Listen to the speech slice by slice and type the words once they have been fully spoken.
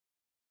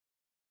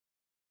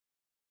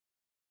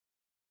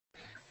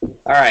All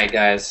right,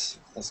 guys,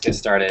 let's get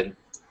started.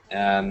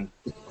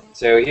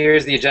 So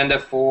here's the agenda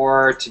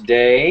for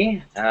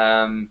today.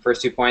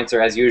 First 2 points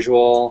are, as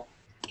usual,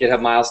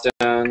 GitHub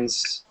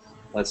milestones.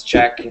 Let's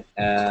check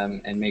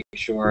and make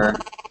sure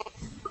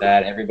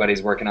that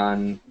everybody's working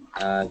on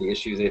the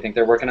issues they think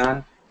they're working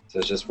on. So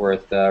it's just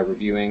worth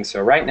reviewing.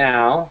 So right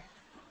now,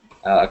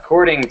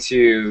 according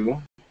to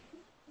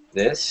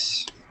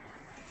this,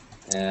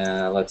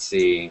 let's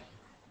see.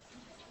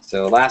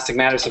 So elastic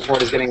matter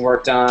support is getting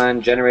worked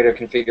on. Generator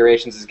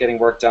configurations is getting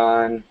worked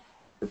on.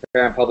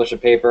 Prepare and publish a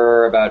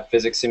paper about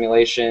physics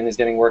simulation is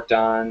getting worked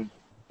on.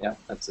 Yeah,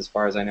 that's as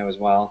far as I know as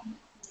well.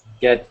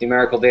 Get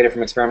numerical data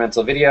from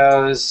experimental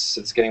videos.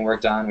 It's getting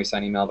worked on. We saw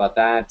an email about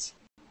that.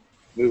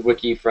 Move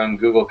wiki from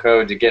Google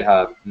Code to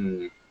GitHub.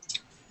 In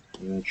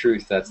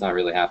truth, that's not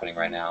really happening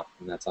right now,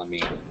 and that's on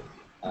me.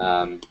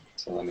 So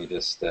let me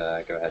just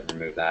go ahead and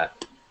remove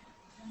that.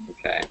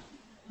 Okay.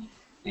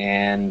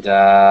 And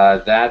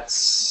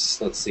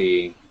that's, let's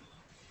see.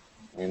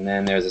 And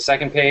then there's a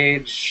second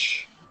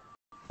page.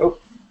 Oh,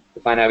 to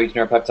find out how each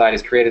neuropeptide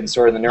is created and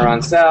stored in the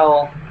neuron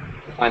cell.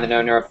 Find the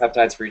known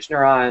neuropeptides for each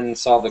neuron.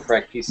 Solve the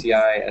correct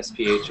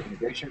PCI-SPH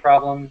integration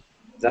problem.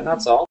 Is that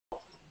not solved?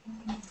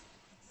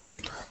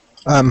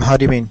 How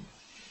do you mean?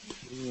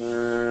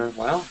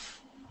 Well,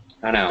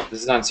 I don't know.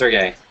 This is on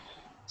Sergey.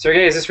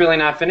 Sergey, is this really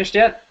not finished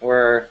yet?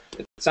 Or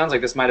it sounds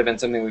like this might have been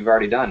something we've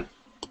already done.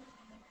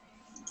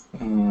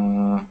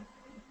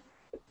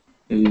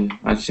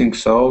 I think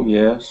so,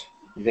 yes.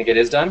 You think it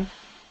is done?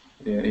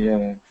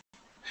 Yeah.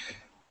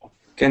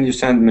 Can you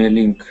send me a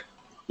link?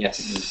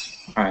 Yes.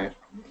 All right.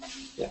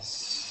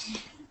 Yes.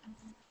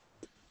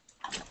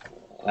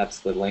 That's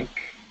the link.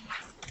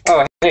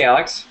 Oh, hey,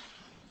 Alex.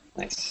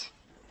 Nice.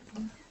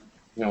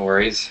 No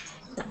worries.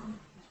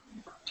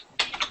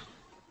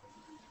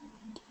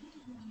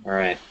 All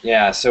right.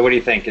 Yeah. So, what do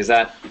you think? Is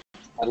that?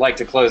 I'd like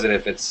to close it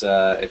if it's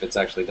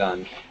actually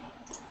done.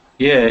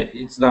 Yeah,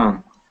 it's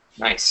done.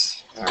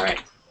 Nice. All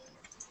right.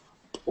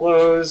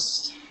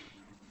 Closed.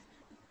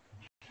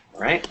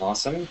 All right.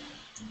 Awesome.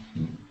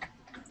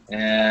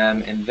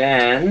 And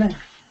then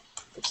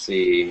let's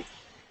see.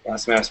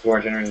 Last matter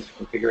support generator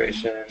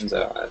configurations.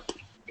 Oh, that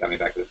got me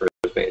back to the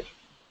first page.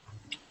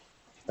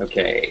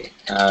 Okay.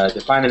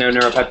 Define the known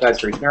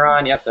neuropeptides for each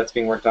neuron. Yep, that's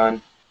being worked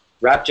on.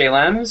 Wrap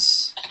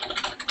JLEMs.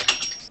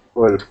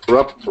 Well,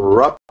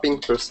 wrapping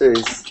per se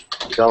is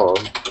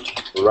done.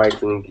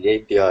 Writing the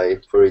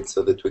API for it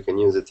so that we can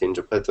use it in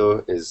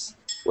Geppetto is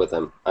what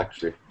I'm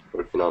actually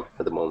working on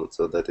at the moment.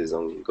 So that is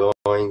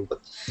ongoing.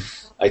 But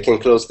I can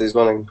close this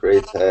one and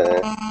create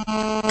a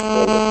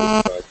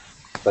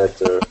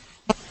better.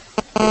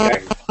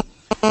 Okay.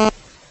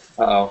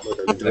 Uh-oh. What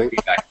are we doing?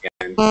 Feedback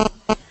again.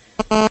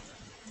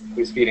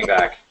 Who's feeding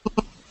back?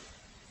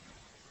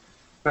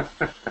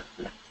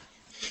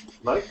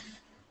 Mike?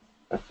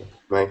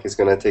 Mike is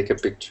gonna take a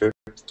picture.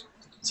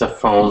 It's a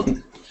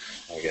phone.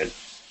 Oh, good.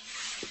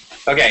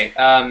 Okay,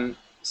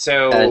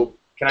 so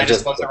can I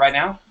just close it right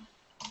now?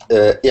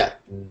 Yeah,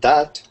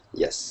 that,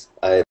 yes.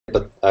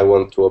 But I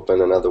want to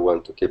open another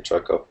one to keep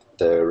track of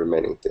the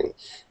remaining thing.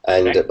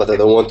 And Okay. But I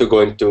don't want to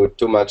go into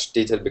too much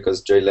detail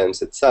because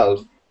JLEMS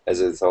itself has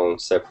its own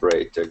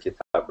separate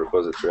GitHub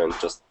repository, and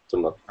just to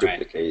not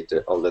duplicate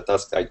all the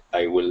tasks,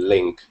 I will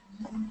link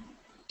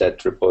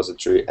that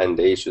repository and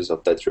the issues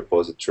of that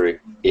repository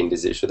in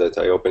this issue that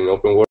I open in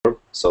OpenWorm,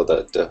 so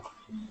that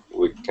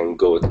we can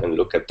go and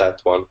look at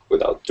that one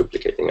without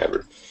duplicating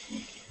everything.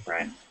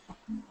 Right.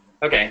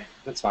 Okay,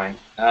 that's fine.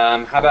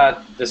 How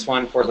about this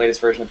one for the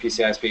latest version of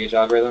PCI-SPH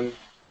algorithm?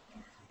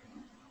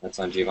 That's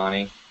on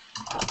Giovanni.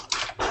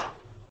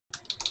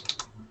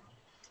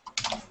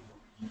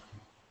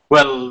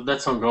 Well,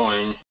 that's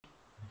ongoing.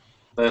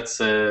 That's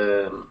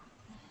in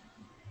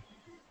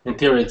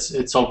theory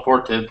it's all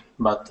ported,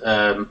 but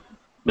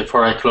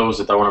before I close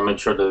it, I want to make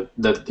sure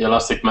that the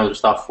elastic matter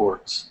stuff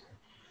works.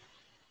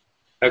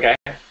 Okay.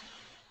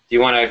 Do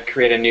you want to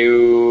create a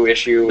new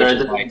issue?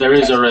 There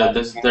is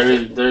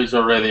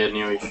already a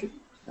new issue.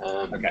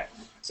 Okay.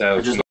 So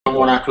I just don't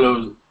want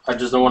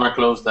to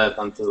close that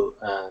until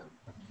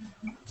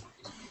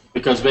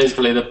because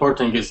basically the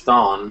porting is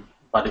done,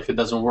 but if it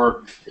doesn't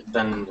work,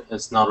 then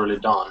it's not really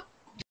done.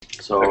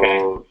 So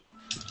okay.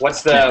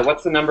 What's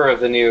the number of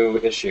the new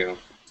issue?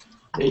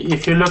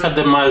 If you look at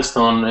the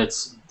milestone,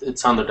 it's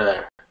under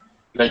there.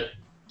 Like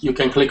you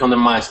can click on the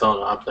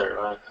milestone up there.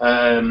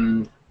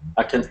 Right?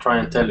 I can try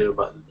and tell you,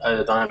 but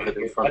I don't have it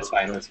in front of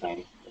me. That's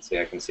fine. Let's see,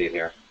 I can see it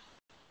here.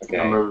 Okay.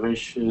 Number of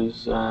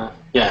issues.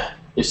 Yeah,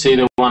 you see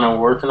the one I'm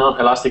working on,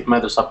 elastic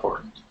matter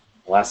support.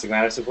 Elastic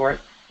matter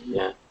support?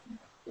 Yeah.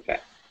 Okay.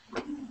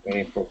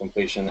 Waiting for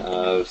completion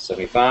of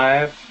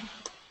 75.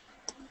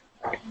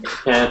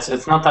 Yeah,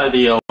 it's not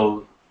ideal,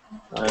 but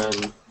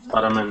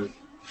I mean.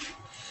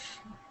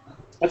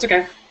 That's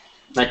okay.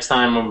 Next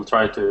time we'll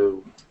try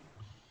to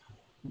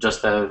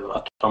just have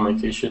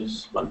atomic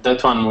issues, but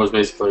that one was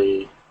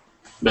basically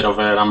a bit of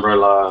an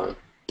umbrella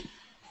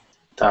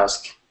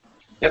task.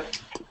 Yep.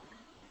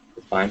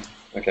 That's fine.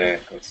 Okay,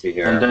 let's see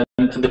here. And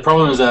then the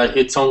problem is that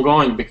it's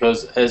ongoing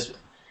because as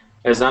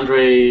as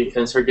Andre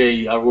and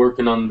Sergey are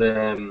working on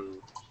the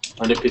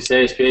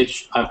PCIe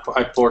page,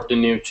 I port the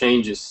new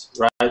changes,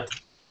 right?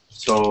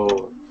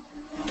 So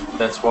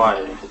that's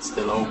why it's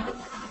still open.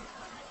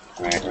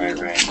 Right.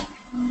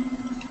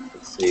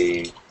 Let's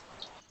see.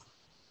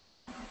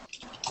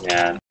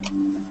 Yeah,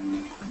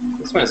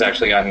 this one has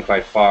actually gotten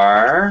quite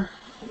far.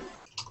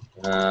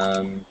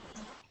 I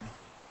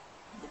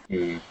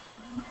think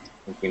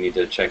we need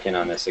to check in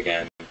on this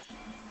again.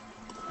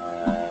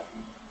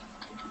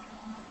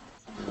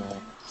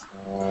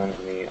 Let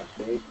me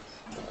update.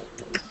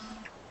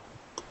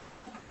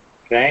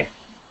 Okay.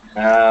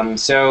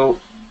 So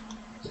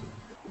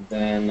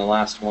then the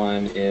last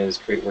one is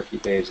create working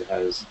page that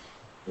has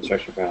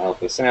instruction for help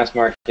with synapse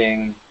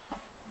marking.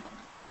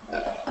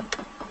 This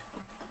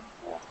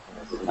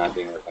is not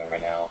being worked on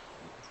right now.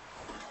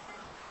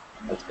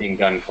 That's being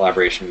done in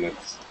collaboration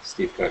with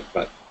Steve Cook,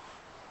 but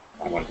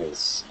I want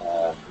his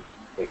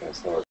taking a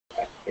slower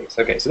pace.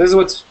 Okay, so this is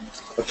what's,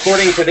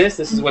 according to this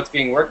is what's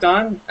being worked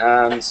on.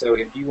 So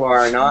if you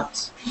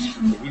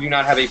do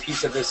not have a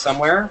piece of this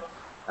somewhere,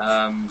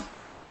 find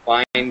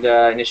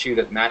an issue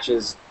that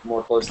matches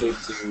more closely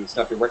to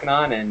stuff you're working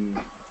on and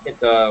hit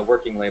the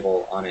working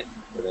label on it.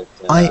 So that,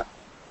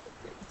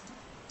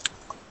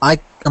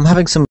 I'm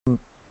having some.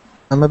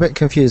 I'm a bit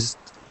confused.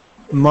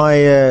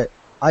 My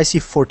I see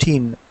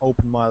 14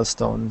 open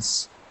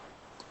milestones.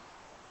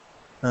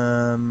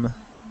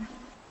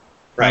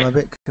 Right. I'm a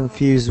bit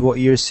confused what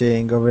you're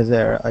seeing over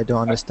there. I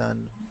don't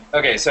understand.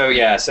 Okay, so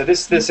yeah, so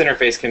this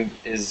interface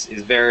is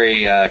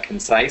very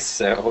concise,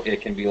 so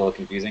it can be a little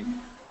confusing.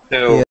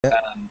 So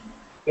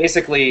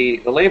basically,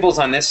 the labels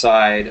on this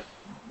side,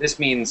 this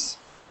means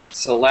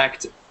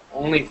select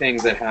only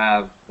things that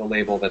have the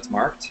label that's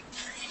marked.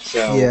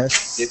 So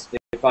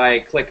if I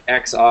click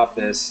X off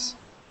this,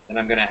 then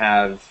I'm going to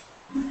have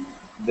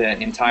the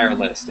entire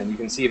list, and you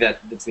can see that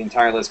it's the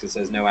entire list because it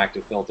says no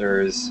active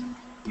filters.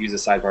 Use a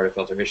sidebar to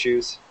filter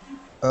issues.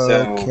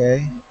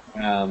 Okay.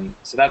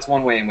 So that's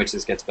one way in which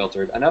this gets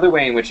filtered. Another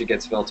way in which it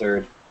gets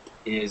filtered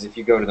is if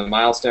you go to the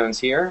milestones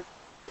here,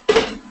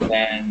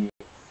 then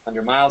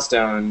under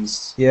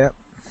milestones, you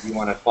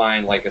want to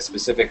find like a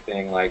specific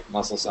thing like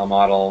muscle cell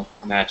model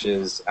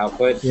matches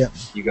output. You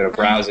go to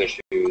browse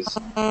issues.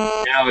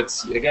 Now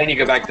it's, again, you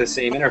go back to the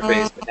same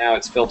interface, but now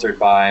it's filtered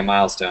by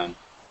milestone.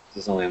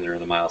 This is only under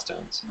the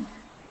milestones.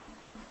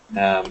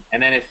 And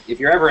then if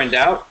you're ever in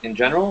doubt, in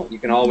general, you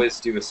can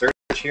always do a search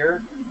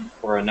here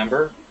for a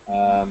number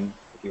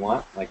if you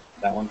want, like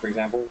that one, for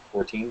example,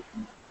 14.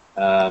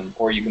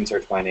 Or you can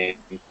search by name,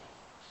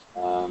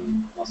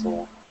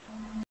 muscle,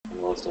 and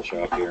it'll still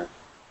show up here.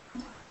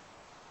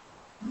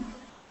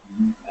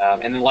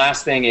 And the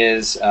last thing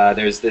is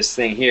there's this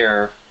thing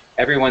here,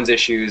 everyone's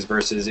issues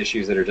versus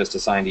issues that are just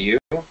assigned to you.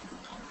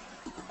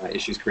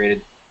 Issues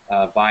created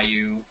by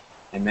you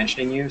and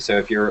mentioning you. So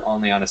if you're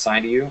only on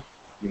assigned to you,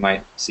 you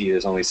might see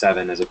there's only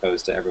 7 as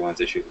opposed to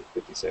everyone's issue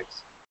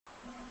 56.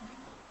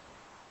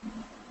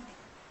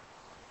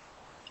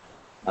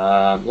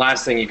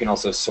 Last thing, you can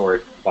also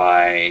sort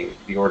by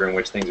the order in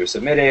which things are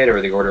submitted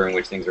or the order in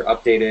which things are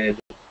updated.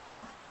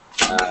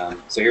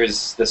 So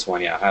here's this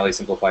one, highly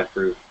simplified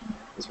proof.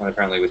 This one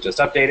apparently was just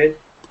updated,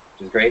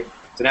 which is great.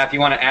 So now if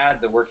you want to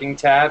add the working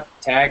tag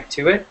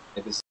to it,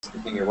 if this is the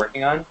thing you're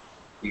working on,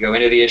 you go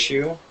into the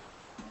issue,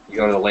 you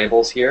go to the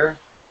labels here,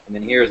 and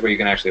then here's where you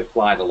can actually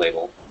apply the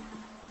label.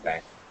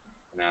 Okay,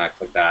 so now I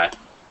click that.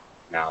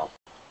 Now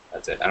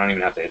that's it. I don't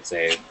even have to hit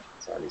save.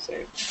 It's already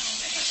saved.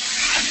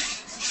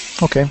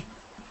 Okay.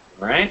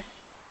 All right.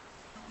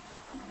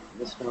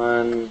 This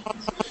one.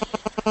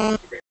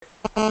 Great.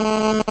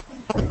 All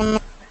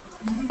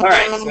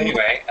right. So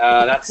anyway,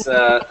 that's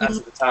at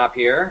the top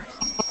here.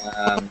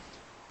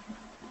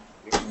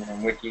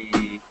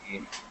 Wiki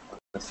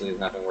honestly has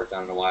not been worked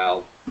on in a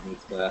while. We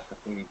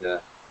need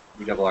to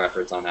redouble our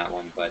efforts on that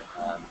one, but.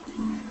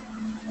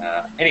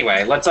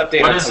 Anyway, let's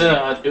update. What is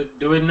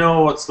do we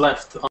know what's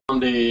left on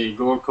the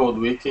Google Code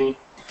Wiki?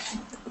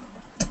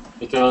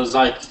 Because,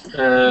 like,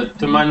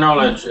 to my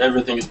knowledge,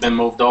 everything has been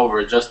moved over.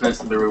 It just needs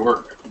to be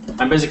reworked.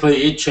 I'm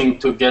basically itching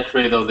to get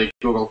rid of the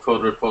Google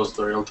Code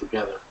repository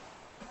altogether.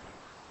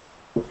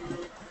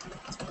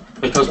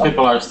 Because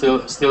people are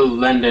still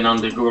landing on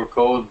the Google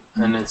Code,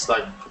 and it's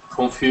like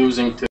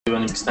confusing to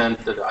an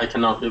extent that I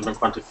cannot even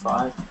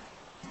quantify.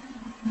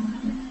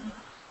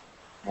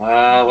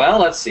 Well,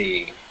 let's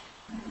see.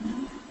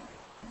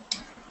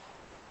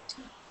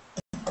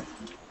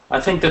 I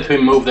think that we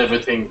moved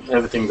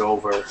everything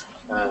over.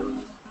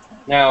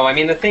 No, I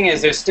mean, the thing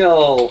is, there's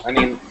still, I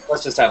mean,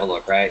 let's just have a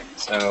look, right?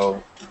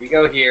 So we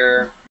go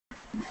here.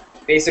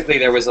 Basically,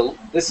 there was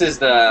this is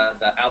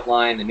the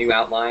outline, the new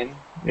outline.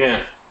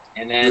 Yeah.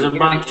 And then there's a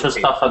bunch of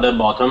stuff at the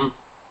bottom,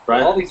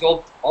 right?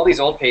 All these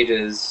old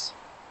pages.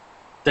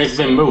 They've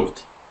been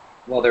moved.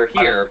 Well, they're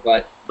here,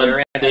 but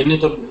they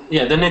need to be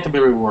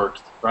reworked,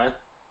 right?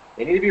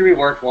 They need to be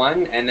reworked,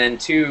 one, and then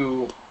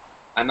two,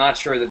 I'm not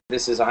sure that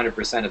this is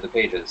 100% of the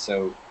pages.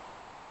 So,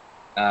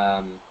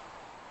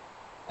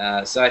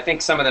 so I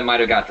think some of them might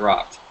have got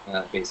dropped,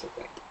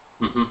 basically.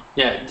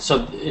 Yeah,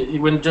 so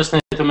we just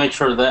need to make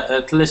sure that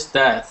at least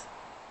that,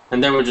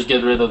 and then we just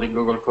get rid of the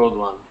Google Code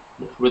one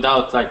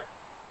without like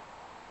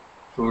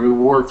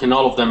reworking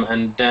all of them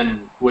and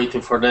then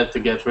waiting for that to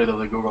get rid of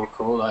the Google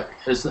Code. Like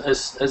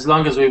as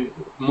long as we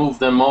move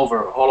them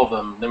over, all of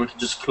them, then we can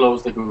just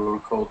close the Google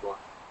Code one.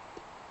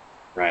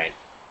 Right.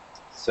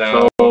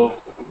 So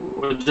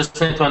we just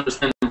need to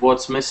understand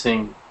what's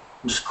missing.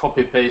 Just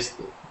copy paste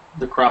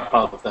the crap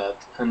out of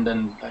that, and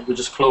then you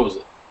just close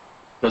it.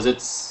 Because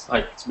it's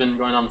been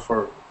going on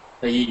for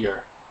a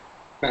year.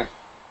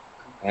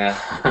 Yeah,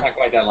 not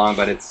quite that long,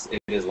 but it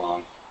is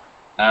long.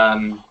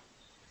 So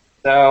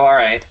all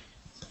right.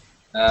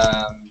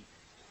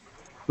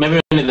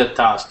 Maybe we need a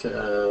task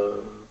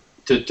to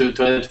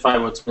identify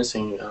what's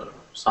missing or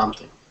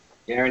something.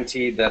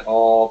 Guaranteed that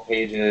all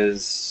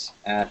pages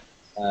at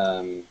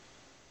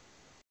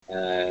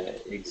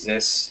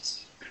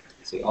exist.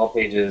 Let's see, all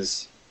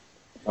pages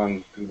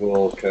from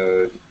Google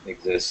Code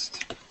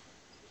exist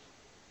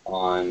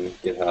on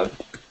GitHub,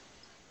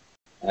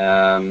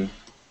 and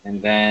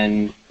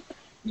then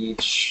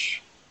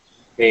each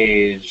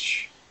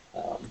page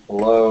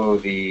below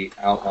the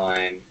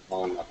outline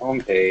on the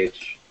home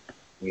page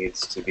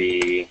needs to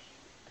be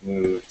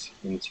moved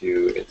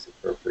into its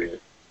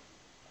appropriate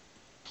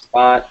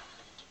spot,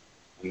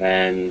 and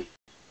then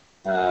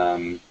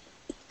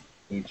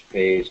each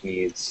page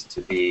needs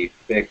to be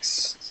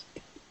fixed,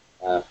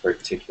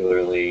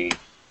 particularly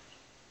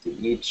to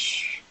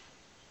each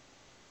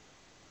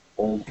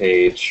old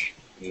page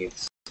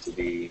needs to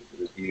be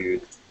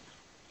reviewed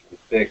and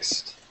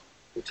fixed,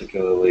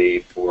 particularly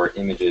for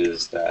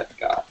images that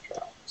got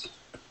dropped.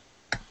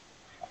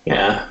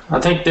 Yeah, I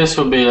think this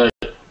would be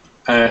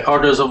like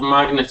orders of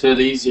magnitude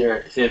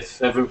easier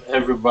if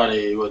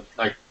everybody would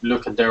like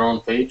look at their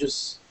own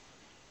pages.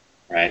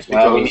 Right.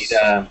 Well, we need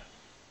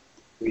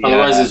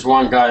otherwise, it's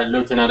one guy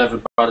looking at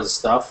everybody's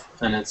stuff,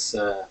 and it's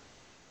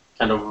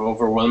kind of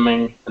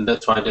overwhelming, and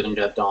that's why it didn't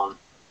get done.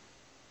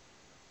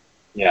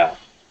 Yeah.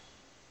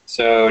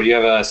 So, do you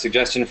have a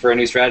suggestion for a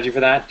new strategy for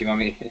that? Do you want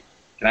me?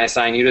 Can I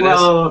assign you to this?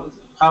 Well,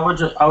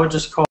 I would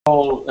just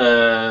call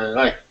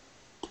like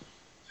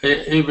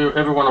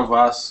every one of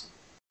us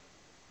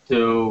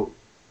to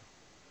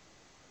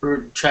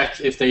check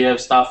if they have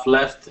stuff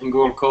left in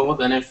Google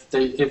Code, and if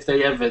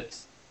they have it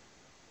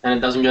and it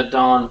doesn't get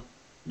done,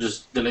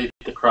 just delete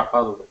the crap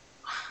out of it.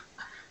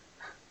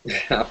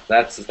 Yeah,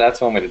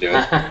 that's one way to do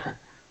it.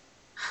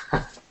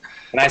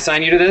 Can I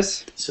assign you to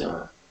this?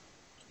 So,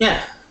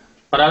 yeah.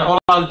 But all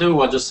I'll do,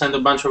 I'll just send a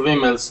bunch of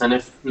emails, and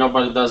if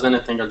nobody does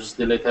anything, I'll just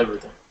delete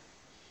everything.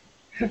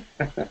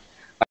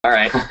 All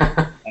right.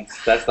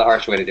 That's the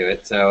harsh way to do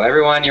it. So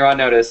everyone, you're on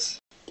notice.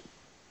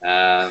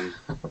 There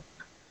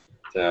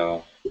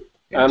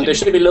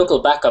should be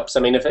local backups. I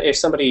mean, if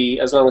somebody,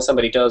 as long as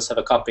somebody does have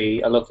a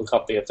local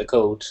copy of the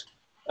code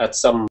at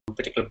some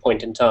particular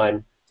point in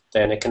time,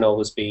 then it can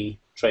always be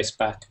traced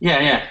back.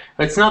 Yeah.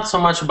 It's not so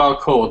much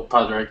about code,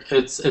 Patrick.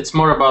 It's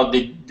more about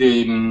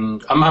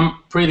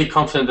I'm pretty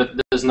confident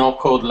that there's no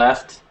code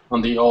left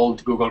on the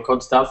old Google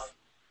Code stuff,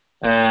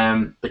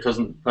 because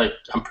like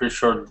I'm pretty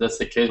sure that's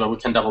the case, but we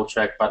can double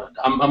check. But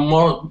I'm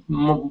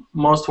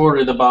most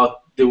worried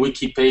about the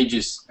wiki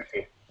pages.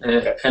 Okay.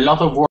 A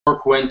lot of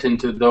work went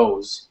into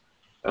those,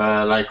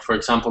 like for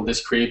example the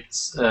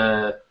scripts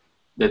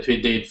that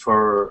we did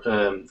for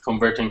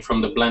converting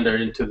from the Blender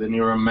into the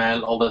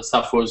NeuronML. All that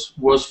stuff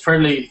was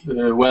fairly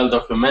well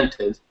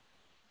documented,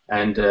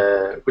 and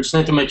we just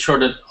need to make sure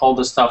that all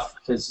the stuff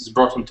is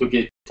brought into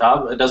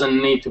GitHub. It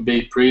doesn't need to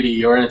be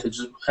pretty or anything,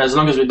 just as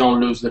long as we don't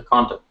lose the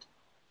content.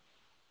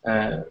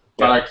 But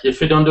like if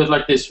we don't do it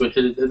like this,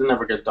 it'll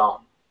never get done.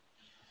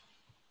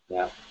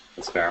 Yeah,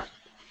 that's fair.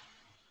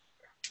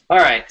 All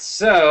right,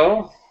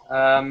 so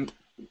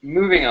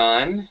moving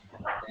on.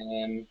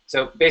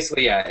 So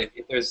basically, yeah,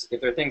 if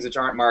there are things that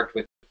aren't marked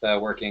with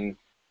working,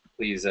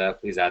 please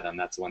add them.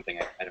 That's the one thing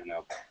I don't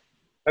know.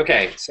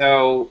 Okay,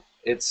 so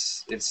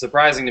it's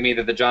surprising to me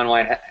that the John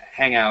White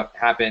Hangout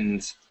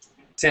happened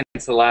since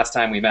the last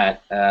time we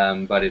met,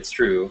 but it's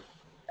true.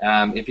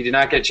 If you did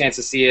not get a chance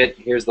to see it,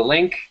 here's the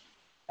link.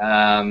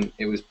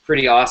 It was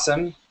pretty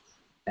awesome.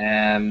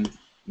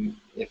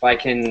 If I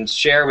can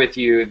share with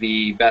you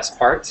the best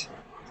part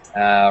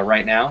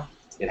right now,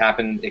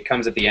 it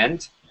comes at the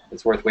end.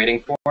 It's worth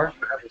waiting for.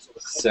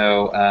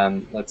 So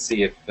let's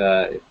see if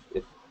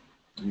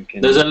you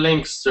can. There's a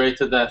link straight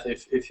to that.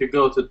 If you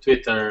go to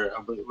Twitter,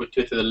 we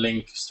tweeted a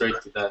link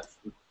straight to that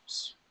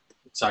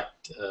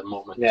exact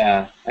moment.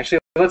 Yeah, actually,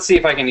 let's see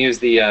if I can use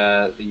the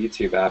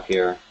YouTube app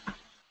here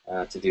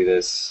to do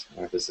this.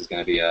 Or if this is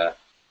going to be a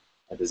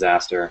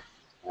disaster.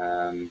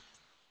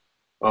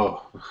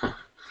 Oh,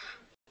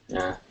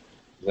 yeah.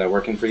 Is that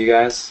working for you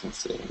guys? Let's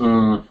see.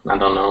 I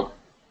don't know.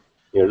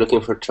 You're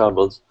looking for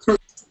troubles.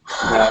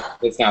 No,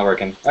 it's not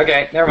working.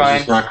 Okay, never mind.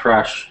 It's not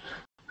crash.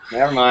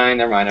 Never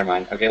mind.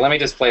 Okay, let me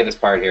just play this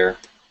part here.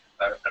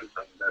 And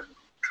then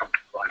come to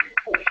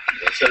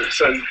finding.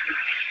 So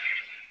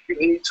you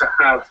need to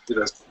have,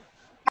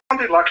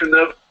 something like a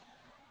nerve.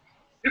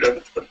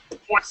 The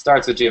point.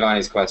 Starts with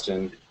Giovanni's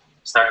question.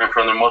 starting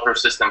from the motor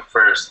system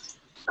first,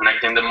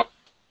 connecting the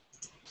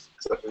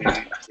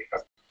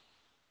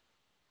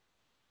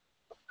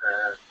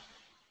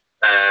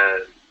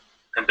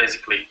and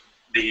basically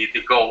the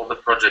goal of the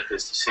project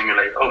is to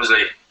simulate,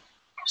 obviously,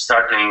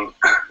 starting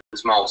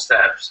small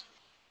steps,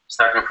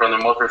 starting from the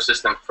motor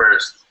system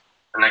first,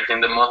 connecting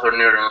the motor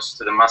neurons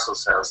to the muscle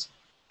cells,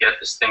 get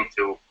this thing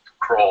to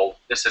crawl.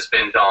 This has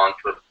been done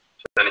to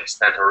an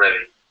extent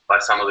already by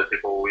some of the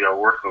people we are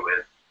working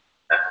with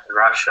in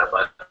Russia,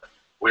 but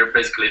we're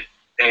basically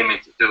aiming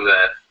to do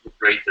that with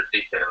greater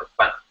detail.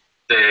 But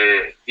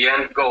the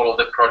end goal of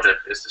the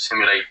project is to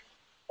simulate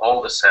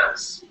all the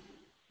cells,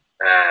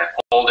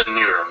 all the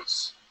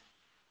neurons.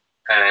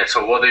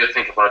 So what do you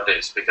think about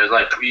this? Because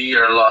like we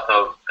hear a lot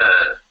of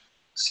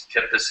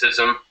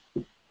skepticism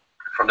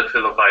from the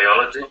field of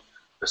biology.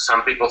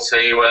 Some people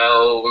say,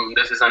 well,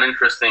 this is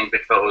uninteresting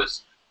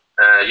because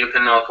you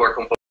cannot work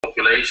on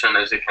population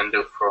as you can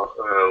do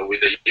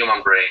with a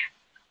human brain.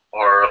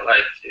 Or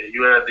like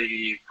you have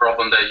the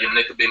problem that you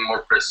need to be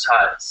more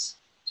precise.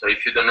 So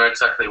if you don't know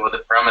exactly what the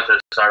parameters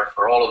are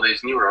for all of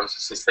these neurons,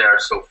 since they are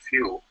so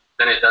few,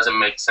 then it doesn't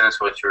make sense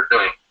what you're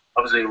doing.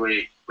 Obviously,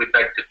 we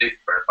beg to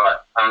differ,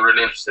 but I'm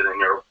really interested in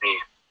your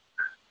opinion.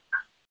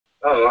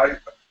 Oh,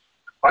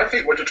 I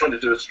think what you're trying to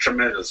do is a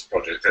tremendous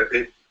project.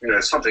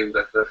 It's something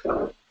that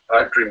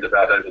I've dreamed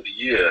about over the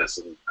years,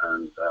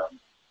 and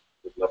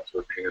would love to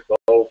have been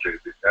involved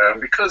with it.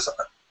 Because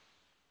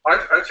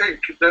I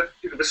think that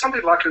with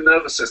something like a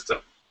nervous system,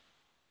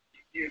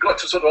 you've got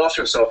to sort of ask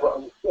yourself,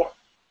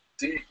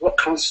 what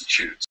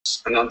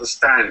constitutes an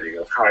understanding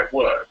of how it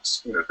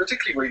works?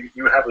 Particularly when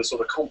you have a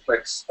sort of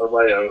complex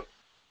array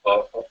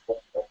of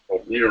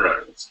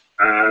neurons,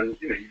 and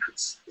you could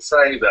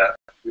say that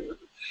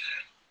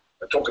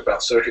talk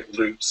about circuit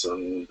loops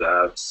and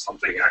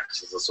something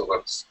acts as a sort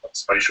of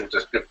spatial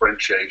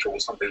differentiator or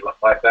something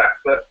like that.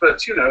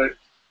 But you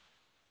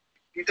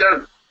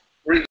don't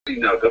really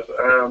know.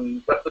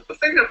 But the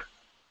thing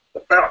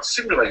about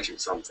simulating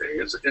something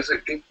is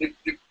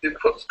it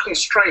puts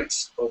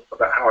constraints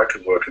about how it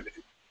can work, and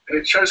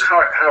it shows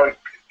how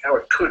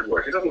it could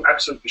work. It doesn't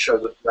absolutely show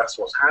that that's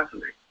what's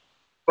happening,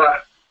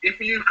 but if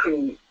you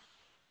can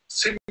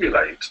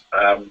simulate,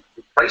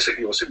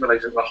 basically you're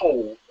simulating the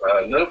whole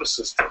nervous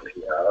system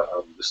here.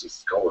 This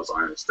is the goal, as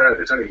I understand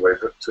it, anyway.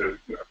 To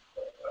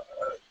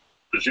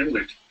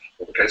presumably,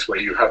 in the case where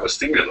you have a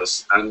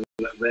stimulus, and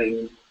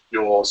then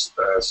your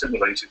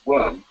simulated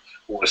worm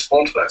will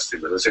respond to that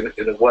stimulus in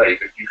a way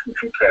that you can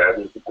compare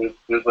with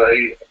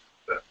an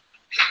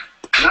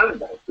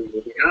animal,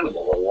 with an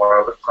animal or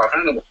wildlife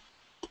animal.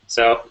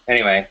 So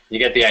anyway, you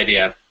get the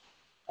idea.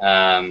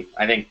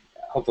 I think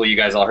hopefully you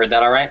guys all heard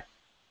that all right.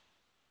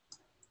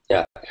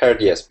 Yeah,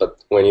 heard yes,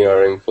 but when you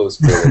are in full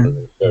screen, it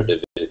doesn't hear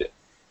the video.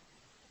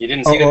 You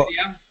didn't see the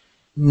video?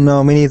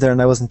 No, me neither, and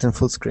I wasn't in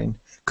full screen.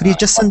 Could you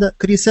just send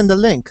a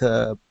link,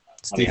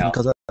 Stephen?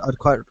 Because I'd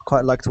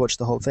quite like to watch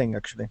the whole thing,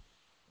 actually.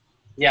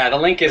 Yeah, the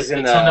link is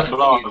in the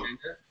blog.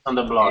 On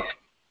the blog.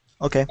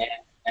 Okay.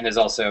 And it's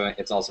also in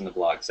the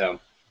blog. So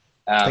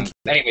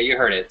anyway, you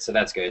heard it, so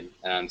that's good.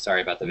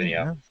 Sorry about the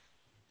video.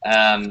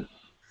 Yeah.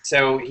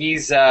 So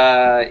he's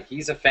a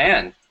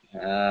fan.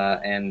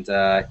 And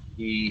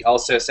he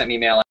also sent me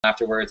email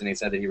afterwards, and he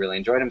said that he really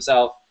enjoyed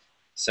himself.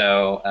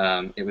 So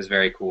it was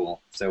very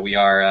cool. So we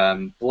are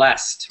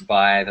blessed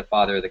by the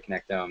father of the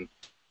Connectome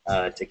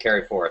to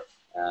carry forth.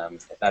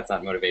 If that's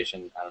not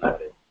motivation, I don't know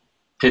what it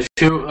is.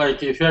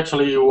 If you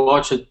actually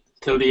watch it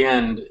till the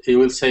end, it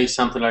will say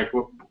something like,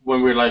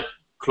 when we're like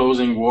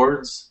closing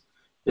words,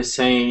 it's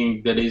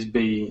saying that he's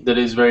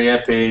very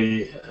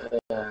happy.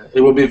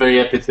 It will be very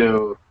happy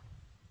to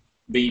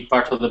be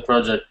part of the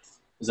project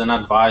as an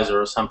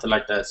advisor or something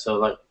like that. So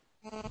like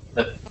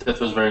that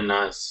was very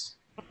nice.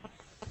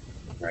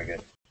 Very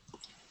good.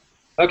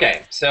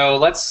 Okay, so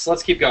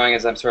let's keep going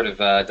as I'm sort of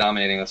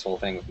dominating this whole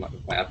thing with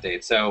my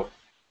updates. So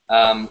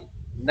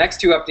next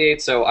two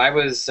updates. So I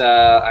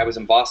was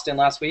in Boston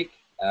last week,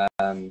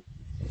 and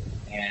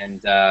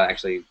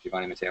actually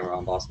Giovanni and Matteo were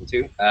in Boston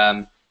too.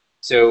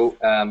 So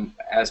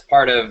as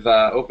part of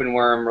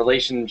OpenWorm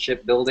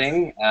relationship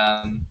building,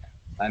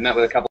 I met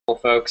with a couple of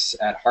folks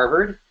at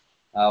Harvard.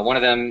 One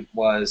of them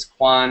was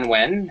Quan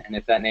Wen, and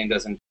if that name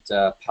doesn't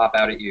pop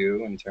out at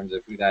you in terms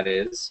of who that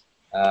is,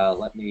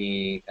 let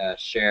me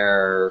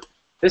share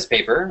this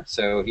paper.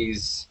 So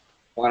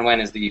Quan Wen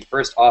is the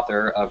first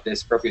author of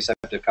this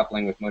proprioceptive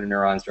coupling with motor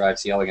neurons drive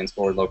C. elegans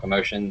forward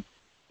locomotion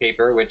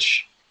paper,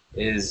 which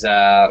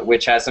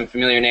has some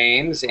familiar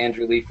names: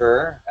 Andrew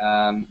Leifer,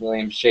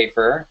 William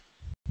Schaefer,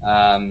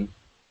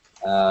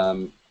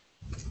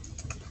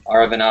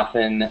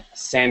 Aravinathan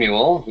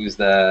Samuel, who's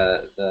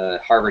the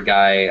Harvard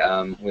guy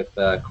with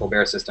the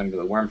Colbert system,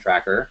 the worm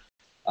tracker,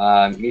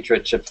 Mitra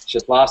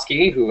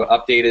Cheslovsky, who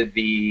updated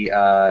the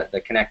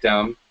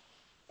Connectome,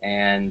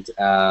 and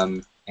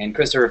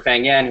Christopher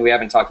Fang Yen, who we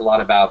haven't talked a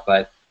lot about,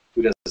 but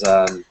who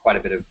does quite a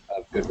bit of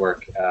good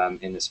work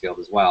in this field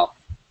as well.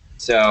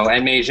 So,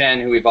 and Mei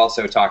Zhen, who we've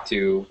also talked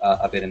to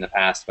a bit in the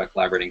past by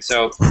collaborating.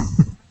 So,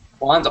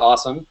 Juan's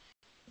awesome,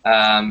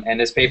 and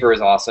this paper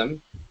is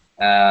awesome.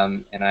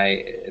 and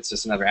it's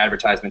just another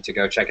advertisement to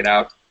go check it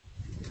out.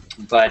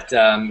 But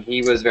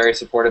he was very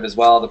supportive as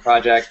well of the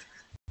project.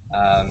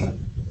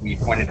 We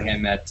pointed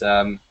him at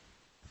the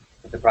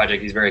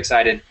project. He's very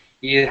excited.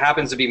 He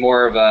happens to be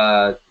more of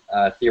a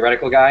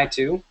theoretical guy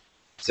too.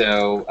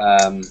 So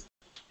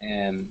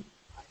and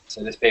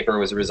so this paper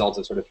was a result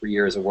of sort of 3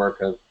 years of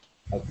work of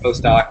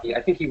postdoc.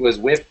 I think he was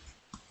with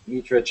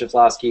Mitra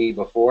Chiflowski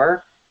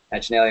before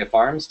at Genelia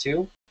Farms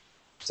too.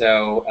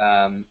 So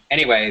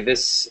anyway,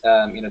 this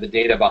the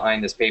data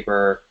behind this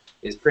paper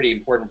is pretty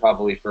important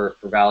probably for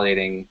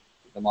validating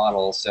the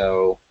model.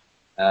 So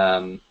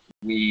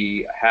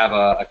we have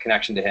a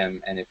connection to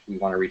him, and if we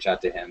want to reach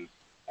out to him,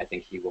 I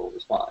think he will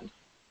respond.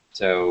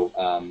 So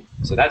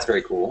so that's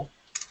very cool.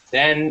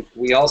 Then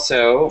we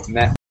also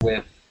met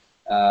with,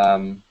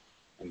 and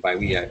by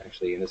we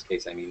actually in this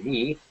case I mean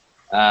me,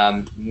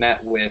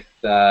 met with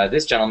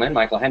this gentleman,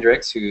 Michael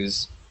Hendricks,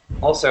 who's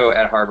also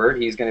at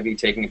Harvard. He's going to be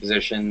taking a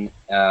position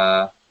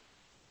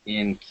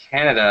in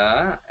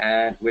Canada.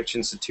 At which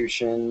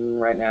institution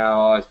right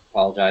now? I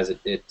apologize.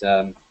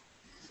 I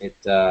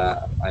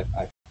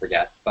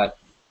forget. But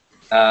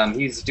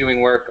he's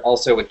doing work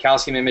also with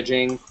calcium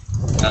imaging.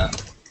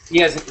 He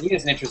has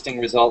an interesting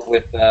result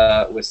with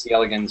C.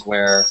 elegans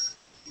where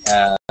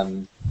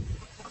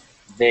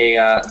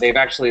they've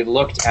actually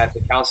looked at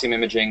the calcium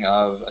imaging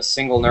of a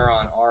single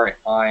neuron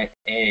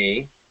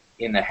RIA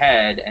in the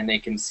head, and they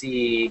can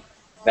see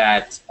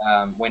that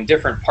when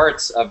different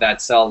parts of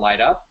that cell light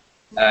up,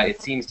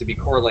 it seems to be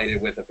correlated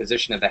with the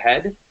position of the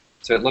head.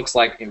 So it looks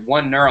like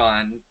one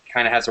neuron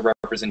kind of has a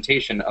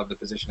representation of the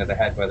position of the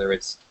head, whether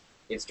it's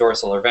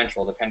dorsal or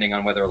ventral, depending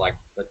on whether like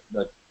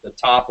the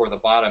top or the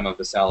bottom of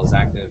the cell is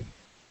active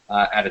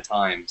at a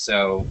time.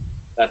 So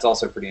that's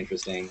also pretty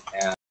interesting,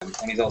 and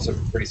he's also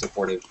pretty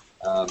supportive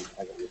of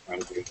what we're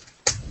trying to do.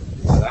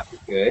 So that was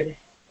good.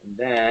 And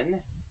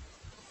then,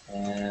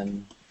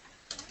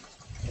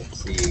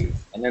 let's see.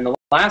 And then the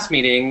last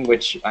meeting,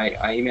 which I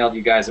emailed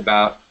you guys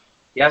about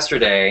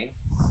yesterday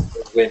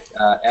with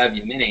Ev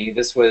Yamini,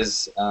 this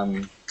was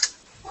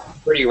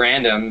pretty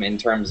random in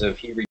terms of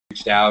he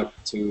reached out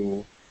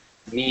to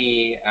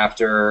me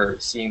after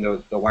seeing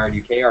the Wired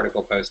UK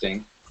article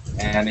posting,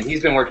 and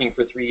he's been working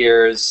for 3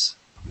 years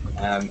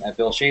at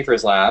Bill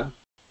Schaefer's lab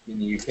in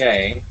the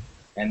UK,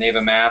 and they've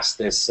amassed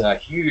this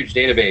huge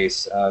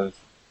database of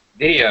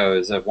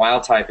videos of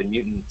wild-type and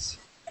mutant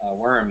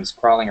worms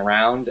crawling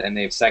around, and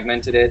they've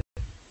segmented it,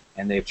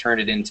 and they've turned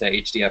it into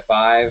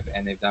HDF5,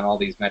 and they've done all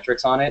these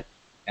metrics on it,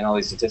 and all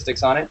these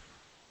statistics on it,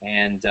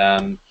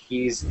 and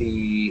he's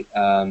the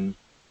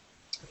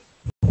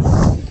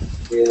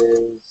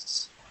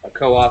is a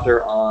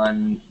co-author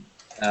on,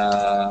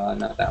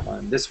 not that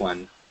one, this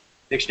one.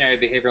 Dictionary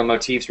of Behavioral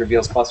Motifs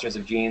reveals clusters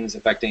of genes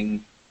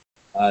affecting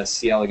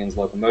C. elegans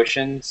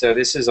locomotion. So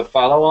this is a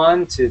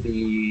follow-on to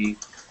the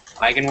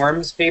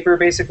eigenworms paper,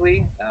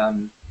 basically,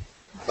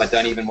 but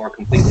done even more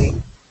completely.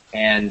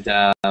 And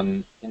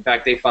in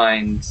fact, they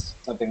find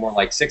something more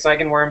like 6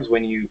 eigenworms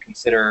when you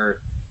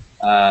consider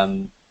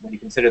them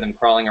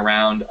crawling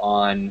around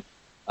on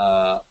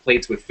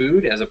plates with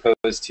food, as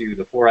opposed to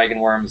the 4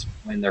 eigenworms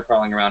when they're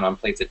crawling around on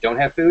plates that don't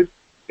have food.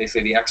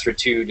 Basically, the extra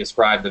 2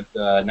 describe the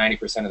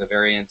 90% of the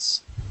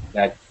variance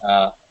that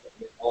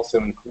also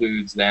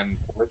includes them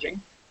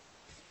foraging.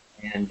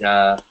 And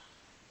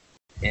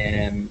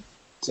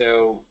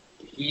so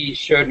he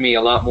showed me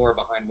a lot more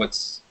behind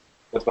what's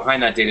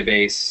behind that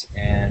database,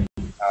 and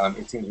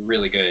it seems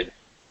really good.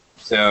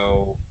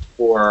 So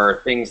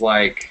for things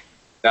like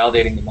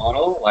validating the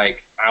model,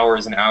 like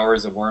hours and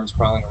hours of worms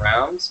crawling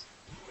around,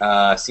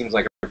 seems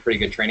like a pretty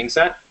good training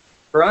set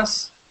for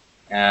us.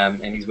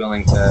 And he's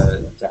willing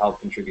to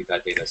help contribute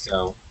that data.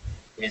 So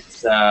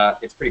it's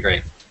pretty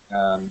great.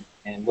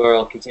 And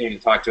we'll continue to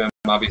talk to him.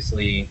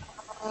 Obviously,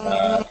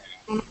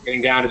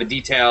 getting down to the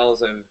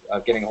details of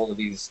getting a hold of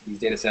these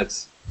data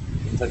sets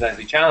can sometimes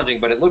be challenging,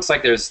 but it looks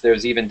like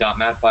there's even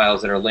 .math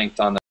files that are linked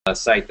on the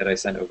site that I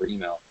sent over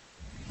email.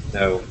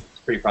 So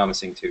it's pretty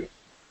promising too.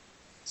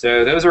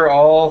 So those are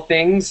all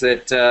things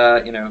that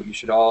you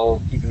should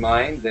all keep in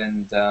mind,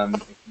 and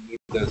if you need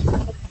those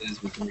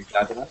resources, we can reach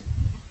out to them.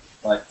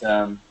 But it's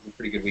a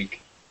pretty good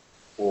week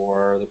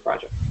for the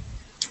project.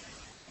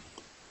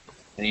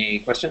 Any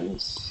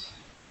questions?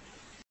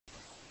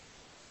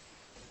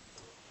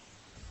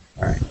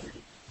 All right.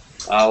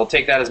 I'll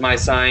take that as my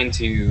sign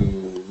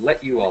to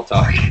let you all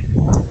talk.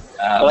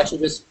 Well, actually,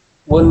 there's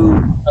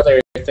one other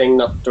thing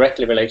not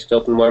directly related to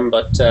OpenWorm,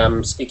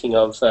 but speaking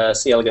of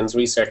C. elegans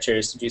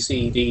researchers, did you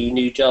see the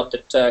new job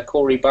that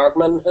Corey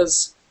Bergman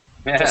has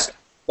just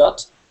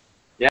got?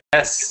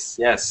 Yes,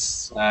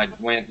 yes.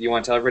 You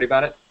want to tell everybody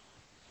about it?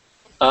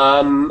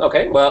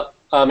 Okay, well,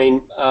 I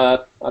mean, I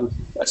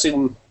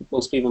assume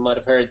most people might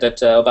have heard that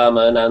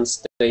Obama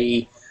announced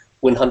the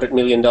 $100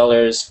 million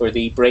for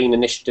the BRAIN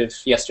initiative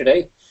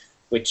yesterday,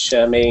 which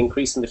may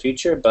increase in the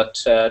future,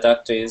 but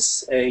that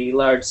is a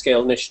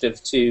large-scale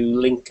initiative to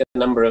link a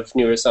number of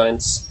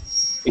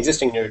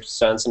existing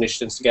neuroscience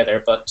initiatives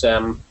together, but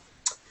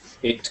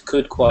it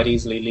could quite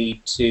easily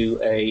lead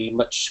to a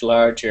much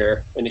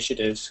larger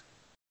initiative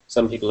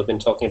some people have been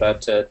talking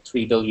about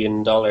 $3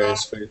 billion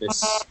for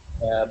this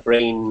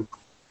brain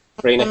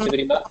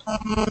activity map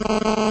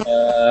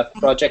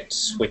project,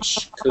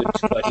 which could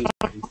quite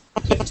easily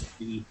eclipse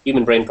the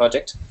Human Brain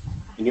Project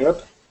in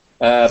Europe.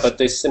 But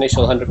this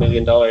initial $100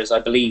 million, I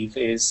believe,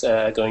 is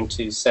going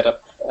to set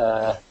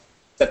the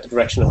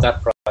direction of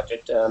that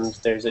project, and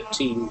there's a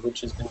team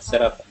which has been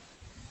set up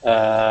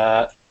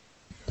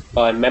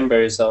by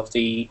members of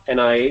the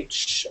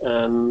NIH,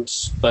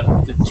 but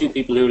the two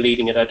people who are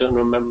leading it, I don't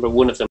remember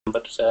one of them,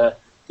 but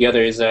the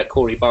other is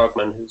Corey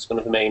Bargman, who's one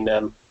of the main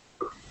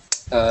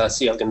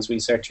C. elegans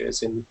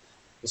researchers in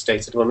the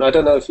States at the moment. I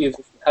don't know if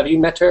have you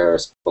met her or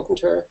spoken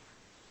to her?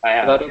 I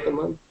have. About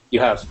OpenWorm?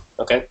 You have,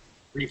 okay.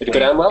 Briefly. Did it go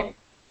down well?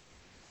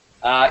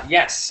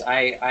 Yes,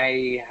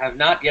 I have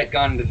not yet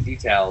gone into the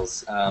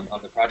details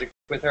of the project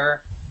with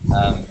her,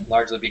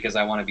 largely because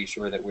I want to be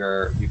sure that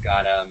we've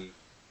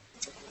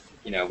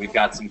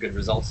got some good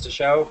results to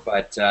show.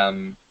 But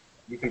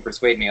you can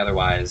persuade me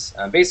otherwise.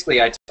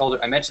 Basically, I told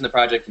her, I mentioned the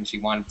project, and she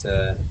wanted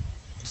to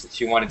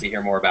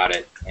hear more about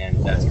it,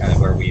 and that's kind of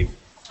where we've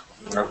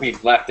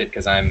left it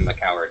because I'm a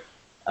coward.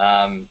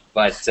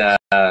 But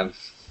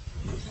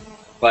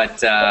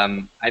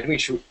I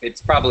think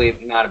it's probably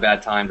not a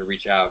bad time to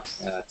reach out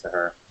to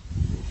her.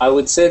 I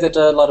would say that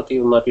a lot of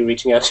people might be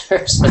reaching out to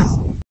her. So.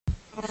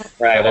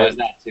 Right, well, there's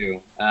that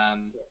too.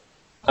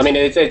 I mean,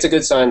 it's a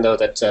good sign, though,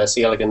 that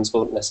C. elegans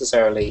won't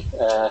necessarily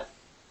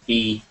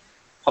be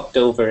hopped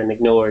over and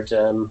ignored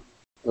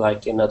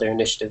like in other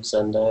initiatives,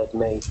 and it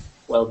may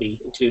well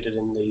be included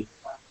in the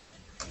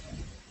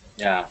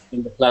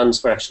plans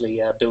for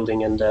actually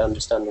building and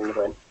understanding the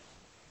brain.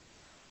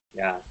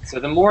 Yeah. So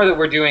the more that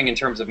we're doing in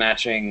terms of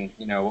matching,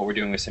 what we're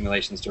doing with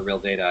simulations to real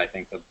data, I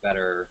think the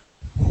better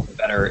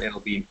it'll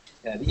be.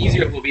 The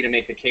easier it will be to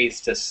make the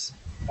case to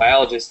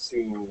biologists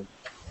who,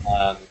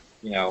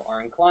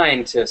 are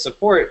inclined to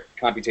support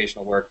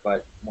computational work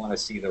but want to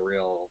see the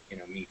real,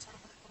 meat.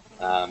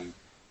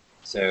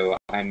 So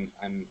I'm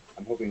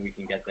hoping we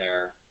can get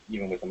there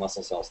even with the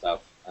muscle cell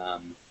stuff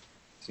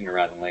sooner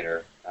rather than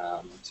later.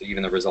 So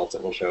even the results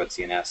that we'll show at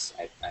CNS,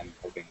 I'm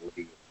hoping will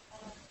be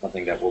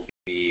something that will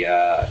be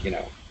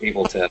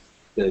able to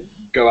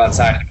go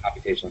outside of the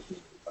computational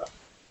community.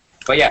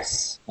 But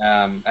yes,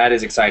 that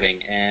is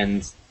exciting,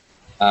 and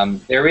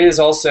there is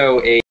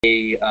also a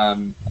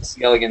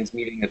C. elegans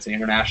meeting that's an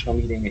international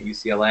meeting at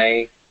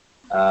UCLA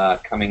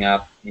coming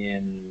up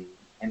in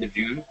end of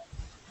June,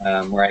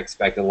 where I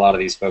expect a lot of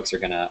these folks are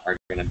gonna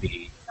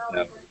be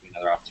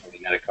another opportunity.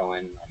 Netta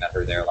Cohen, I met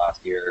her there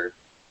last year.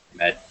 I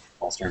met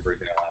Paul Sternberg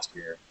there last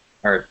year,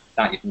 or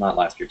not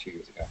last year, 2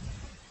 years ago.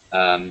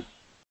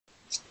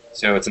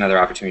 So it's another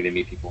opportunity to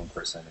meet people in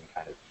person and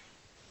kind of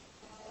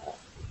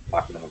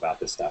talk to them about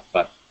this stuff.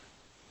 But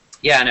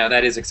yeah, no,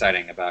 that is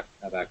exciting about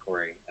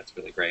Corey. That's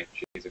really great.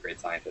 She's a great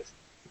scientist.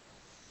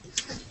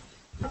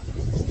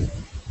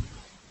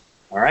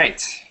 All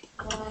right.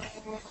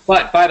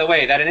 But by the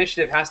way, that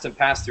initiative has to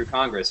pass through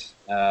Congress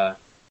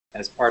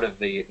as part of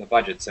the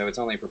budget, so it's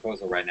only a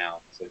proposal right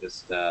now. So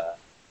just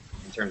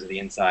in terms of the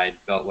inside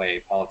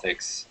Beltway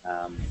politics,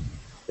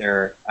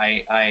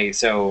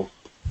 so.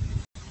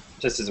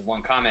 Just as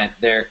one comment,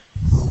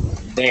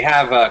 they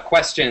have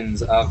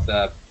questions of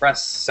the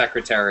press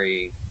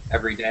secretary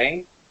every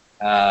day,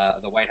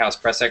 the White House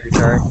press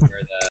secretary,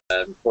 where the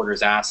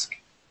reporters ask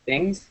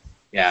things.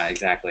 Yeah,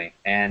 exactly.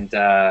 And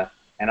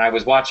I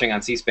was watching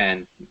on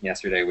C-SPAN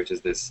yesterday, which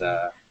is this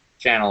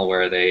channel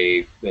where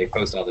they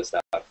post all this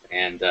stuff,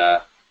 and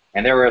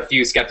there were a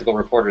few skeptical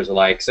reporters who were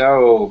like,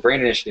 "So,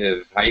 Brain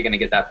Initiative, how are you going to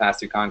get that passed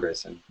through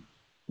Congress?" And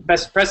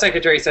press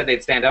secretary said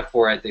they'd stand up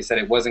for it. They said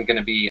it wasn't going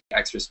to be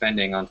extra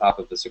spending on top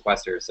of the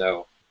sequester,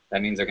 so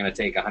that means they're going to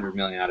take $100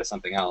 million out of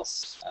something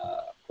else,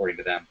 according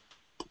to them.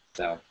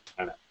 So I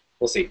don't know.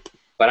 We'll see.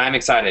 But I'm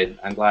excited.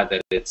 I'm glad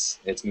that it's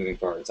moving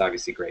forward. It's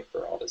obviously great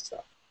for all this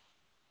stuff.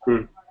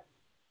 All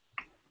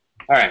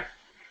right.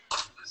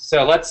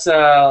 So let's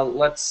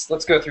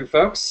go through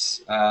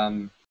folks.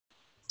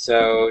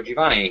 So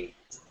Giovanni,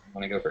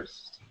 want to go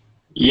first?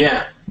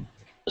 Yeah.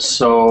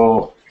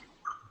 So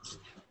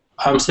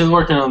I'm still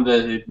working on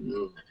the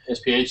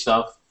SPH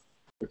stuff,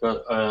 because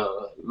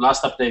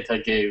last update I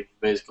gave,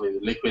 basically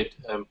the liquid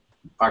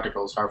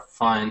particles are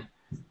fine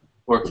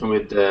working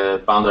with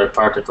the boundary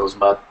particles,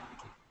 but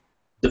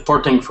the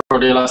porting for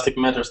the elastic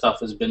matter stuff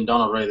has been done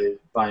already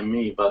by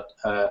me, but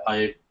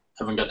I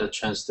haven't got the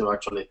chance to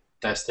actually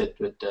test it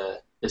with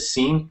the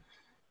scene.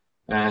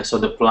 So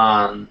the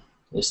plan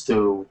is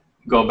to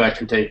go back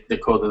and take the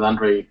code that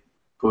Andre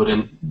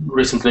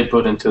recently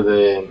put into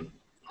the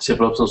C++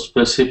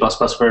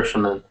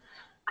 version and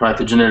try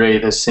to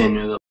generate a scene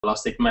with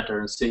elastic matter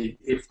and see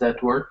if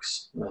that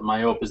works.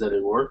 My hope is that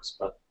it works,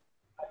 but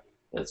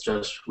that's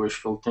just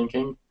wishful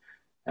thinking.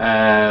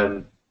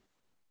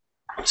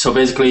 So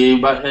basically,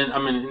 but I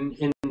mean,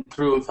 in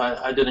truth,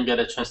 I didn't get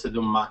a chance to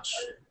do much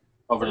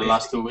over the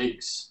last 2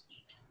 weeks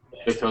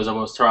because I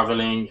was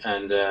traveling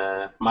and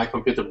my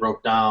computer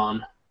broke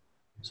down.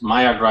 So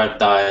my hard drive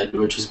died,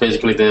 which is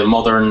basically the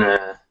modern,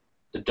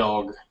 the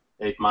dog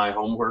ate my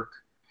homework.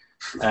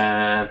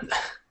 And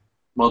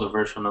model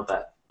version of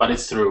that, but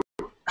it's true.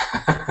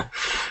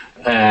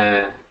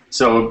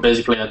 So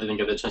basically, I didn't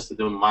get a chance to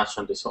do much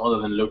on this other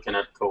than looking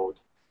at code.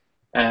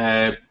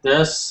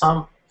 There's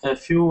a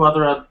few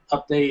other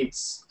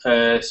updates.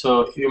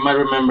 So you might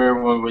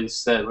remember when we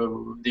said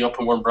the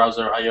OpenWorm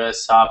browser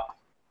iOS app,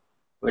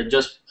 we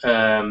just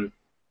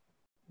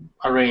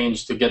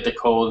arranged to get the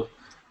code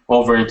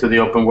over into the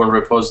OpenWorm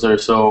repository.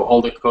 So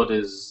all the code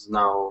is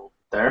now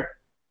there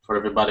for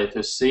everybody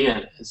to see,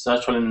 and it's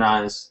actually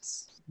nice.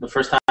 It's the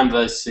first time that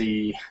I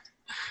see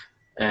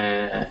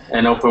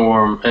an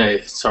OpenWorm,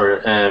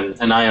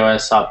 an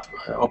iOS app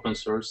open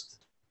sourced.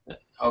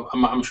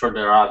 I'm sure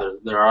there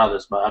are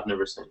others, but I've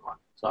never seen one.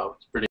 So I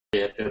was pretty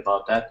happy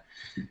about that.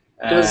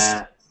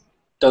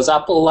 Does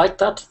Apple like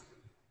that?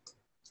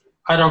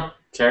 I don't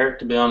care,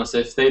 to be honest.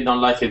 If they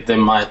don't like it, they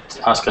might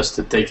ask us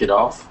to take it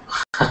off.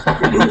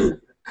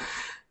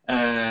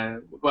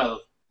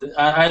 Well,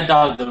 I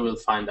doubt that we'll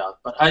find out,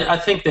 but I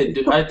think they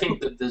do. I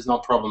think that there's no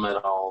problem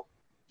at all.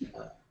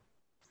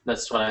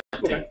 That's what I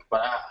think,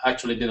 but I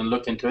actually didn't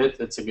look into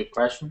it. It's a good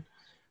question.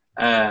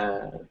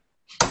 I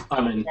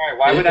mean,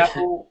 why would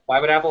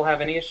Apple have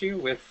any issue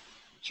with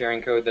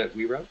sharing code that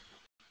we wrote?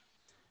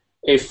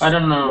 I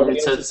don't know.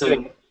 It's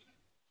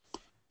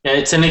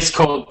an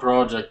Xcode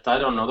project. I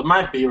don't know. There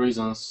might be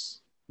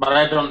reasons, but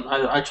I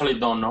actually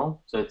don't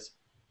know. So it's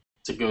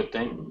a good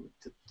thing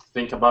to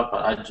think about,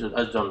 but I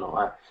don't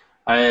know.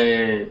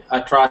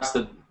 I trust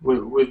that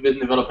we've been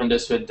developing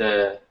this with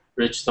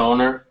Rich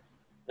Stoner.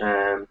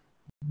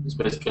 He's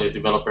basically a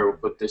developer who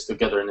put this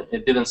together, and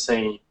it didn't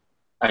say,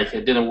 like,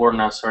 it didn't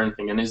warn us or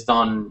anything, and he's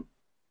done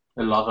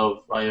a lot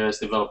of iOS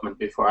development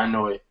before. I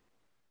know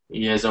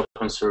he has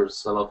open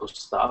source a lot of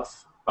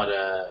stuff, but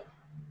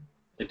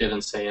it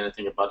didn't say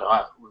anything about it.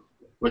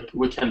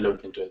 We can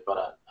look into it,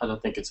 but I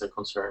don't think it's a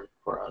concern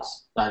for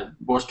us.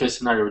 Worst case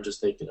scenario, we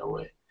just take it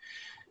away.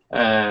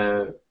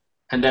 And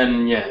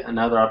then, yeah,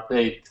 another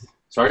update.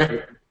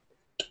 Sorry?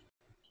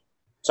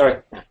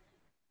 Sorry.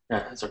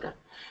 Yeah, it's okay.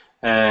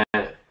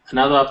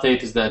 Another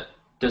update is that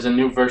there's a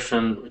new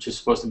version, which is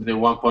supposed to be the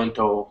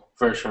 1.0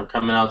 version,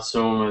 coming out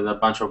soon with a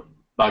bunch of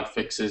bug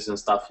fixes and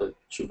stuff that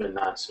should be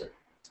nicer.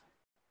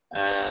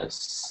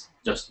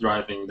 Just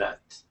driving that,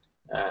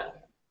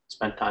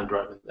 spend time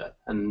driving that.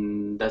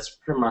 And that's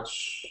pretty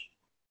much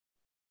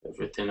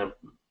everything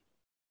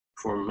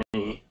for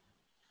me.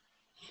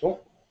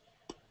 Cool.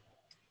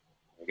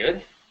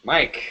 Good.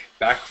 Mike,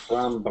 back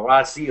from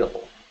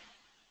Brazil.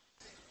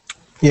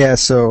 Yeah,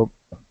 so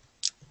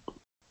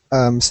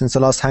since the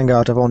last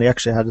Hangout, I've only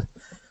actually had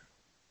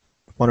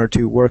 1 or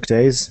 2 work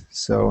days,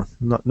 so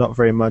not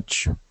very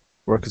much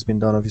work has been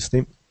done,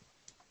 obviously.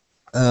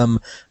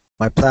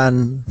 My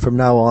plan from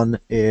now on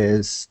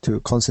is to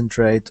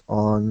concentrate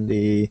on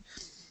the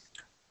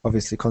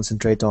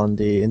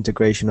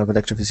integration of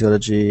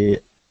electrophysiology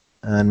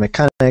and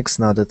mechanics,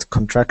 now that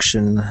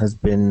contraction has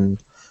been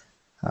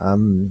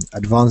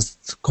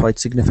advanced quite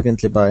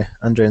significantly by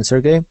Andrei and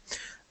Sergey.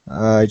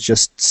 I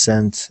just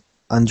sent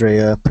Andrei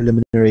a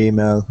preliminary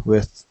email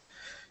with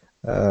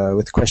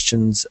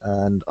questions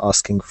and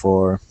asking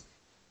for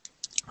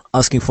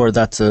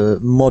that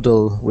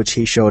model which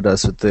he showed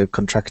us with the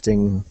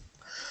contracting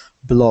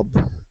blob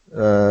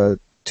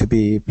to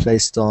be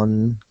placed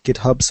on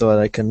GitHub so that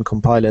I can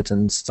compile it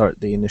and start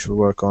the initial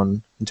work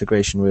on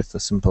integration with a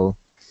simple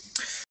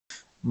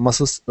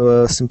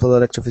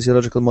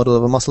electrophysiological model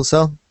of a muscle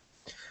cell.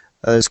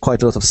 There's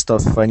quite a lot of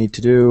stuff I need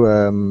to do,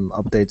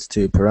 updates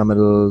to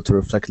pyramidal to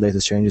reflect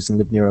latest changes in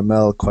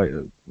libneurML.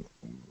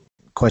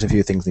 Quite a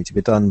few things need to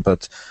be done,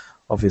 but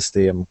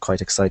obviously I'm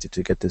quite excited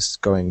to get this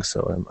going,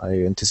 so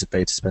I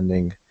anticipate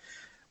spending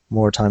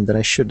more time than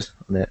I should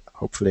on it,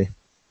 hopefully.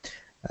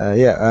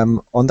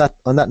 On that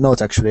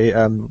note, actually,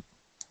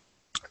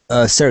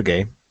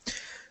 Sergey,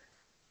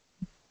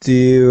 do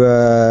you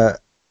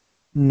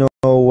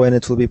know when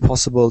it will be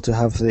possible to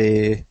have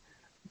the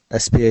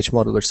SPH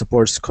model which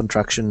supports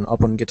contraction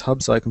up on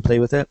GitHub so I can play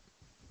with it?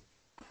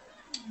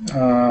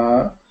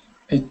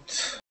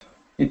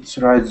 It's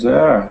right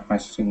there, I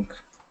think.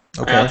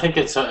 Okay. I think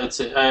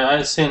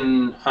I've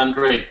seen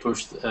Andrei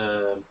pushed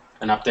an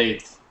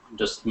update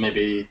just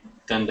maybe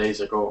 10 days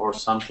ago or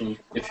something.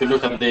 If you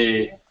look at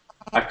the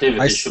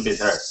activity, it should be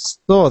there. I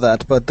saw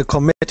that, but the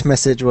commit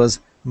message was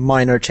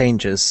minor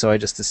changes, so I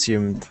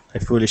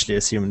foolishly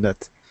assumed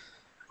that.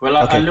 Well,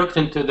 okay. I looked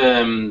into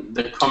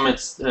the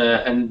commits,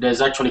 and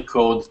there's actually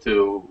code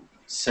to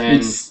send.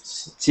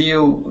 It's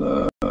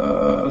still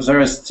there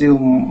is still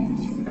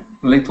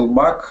little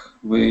bug.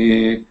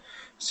 We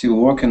still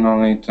working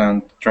on it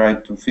and try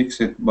to fix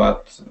it,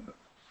 but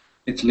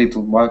it's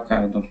little bug.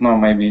 I don't know.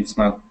 Maybe it's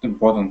not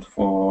important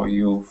for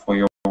you for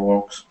your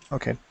works.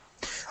 Okay,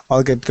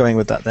 I'll get going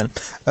with that then.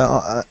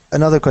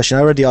 Another question.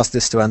 I already asked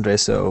this to Andrei,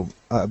 so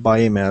by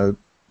email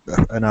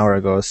an hour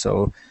ago.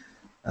 So.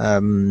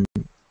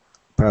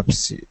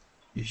 Perhaps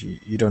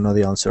you don't know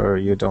the answer, or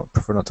you don't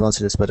prefer not to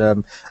answer this, but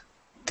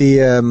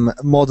the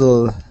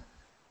model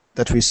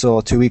that we saw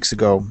 2 weeks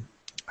ago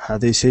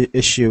had this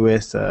issue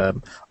with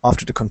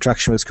after the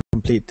contraction was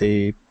complete,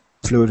 the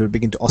fluid would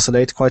begin to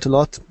oscillate quite a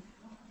lot.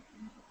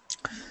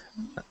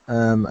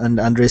 and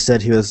Andre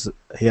said he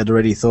had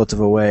already thought of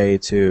a way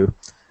to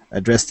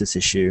address this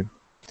issue.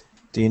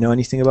 Do you know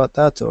anything about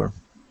that, or?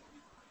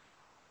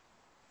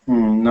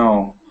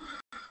 No,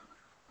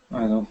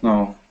 I don't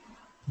know.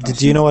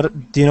 Do you know what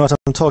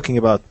I'm talking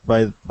about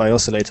by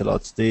oscillate a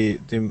lot? The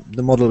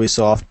model we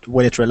saw,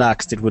 when it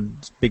relaxed, it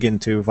would begin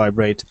to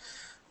vibrate,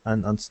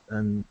 and.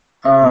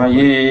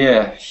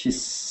 Yeah. He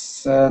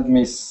said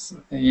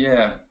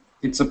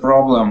it's a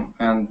problem,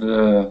 and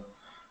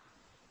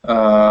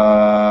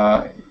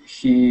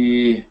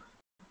he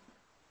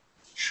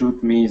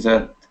showed me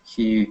that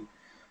he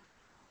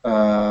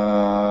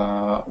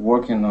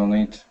working on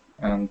it,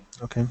 and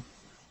okay.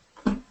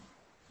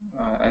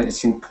 I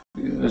think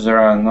there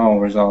are no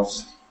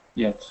results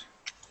yet.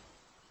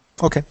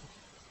 Okay.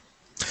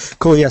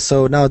 Cool. Yeah.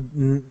 So now,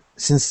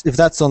 since if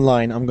that's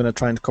online, I'm gonna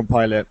try and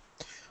compile it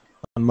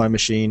on my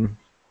machine.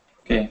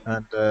 Okay.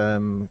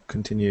 And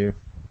continue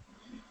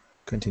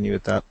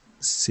with that.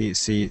 See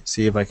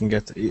if I can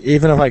get,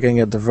 even if I can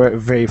get the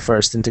very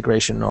first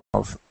integration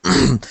of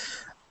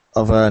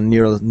of a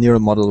neural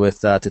model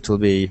with that, it will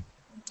be,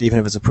 even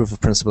if it's a proof of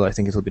principle, I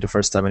think it will be the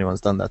first time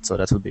anyone's done that. So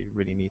that will be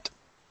really neat.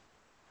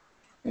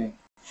 Okay.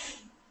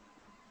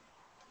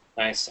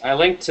 Nice. I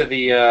linked to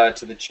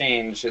the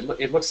change.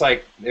 It looks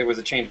like there was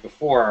a change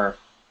before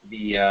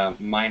the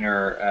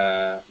minor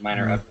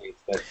updates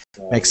that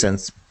makes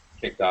sense.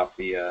 Kicked off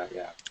the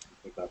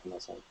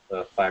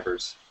the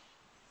fibers.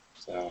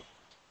 So.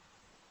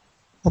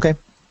 Okay.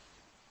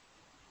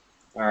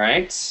 All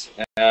right.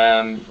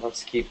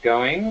 Let's keep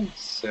going.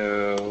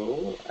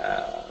 So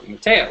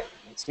Matteo,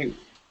 let's do.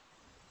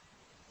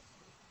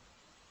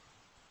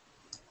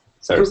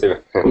 Sorry,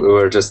 Steven. We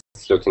were just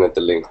looking at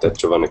the link that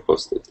Giovanni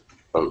posted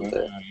on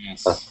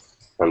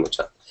the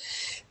chat.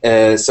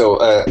 So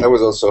I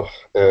was also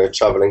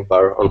traveling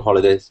on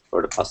holidays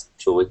for the past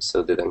 2 weeks,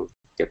 so didn't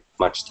get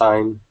much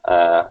time.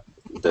 The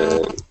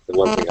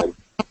one thing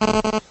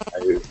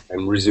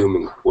I'm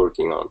resuming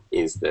working on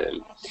is the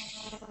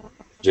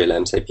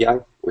JLAMS API,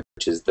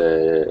 which is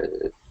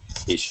the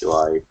issue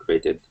I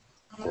created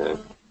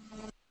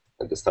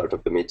at the start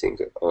of the meeting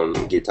on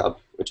GitHub,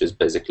 which is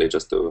basically,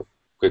 just to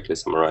quickly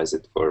summarize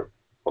it for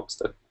folks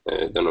that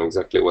don't know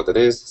exactly what it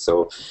is.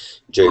 So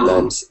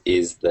JLAMS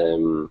is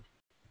the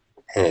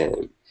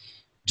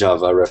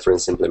Java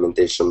reference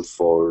implementation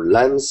for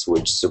LAMS,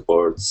 which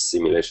supports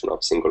simulation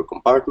of single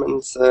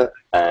compartments.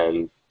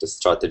 And the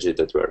strategy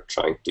that we're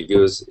trying to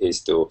use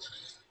is to,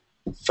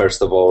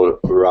 first of all,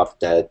 wrap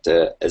that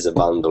as a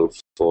bundle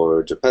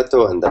for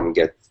Geppetto, and then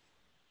get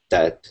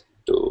that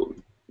to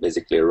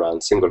basically run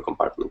single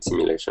compartment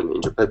simulation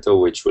in Geppetto,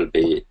 which will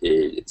be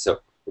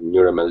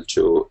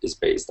NeurML2 is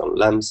based on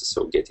LAMS,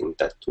 so getting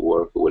that to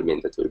work will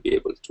mean that we'll be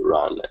able to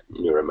run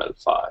NeurML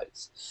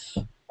files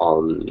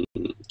on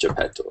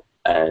Geppetto.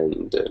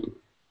 And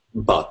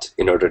but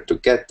in order to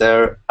get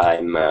there,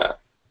 I'm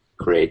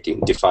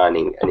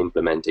defining and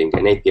implementing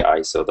an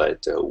API so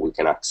that we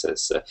can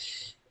access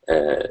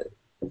the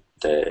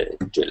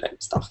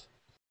JLAM stuff.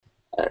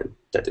 And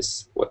that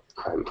is what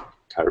I'm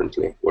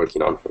currently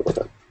working on, or what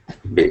I'll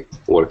be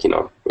working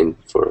on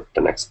for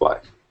the next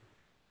while.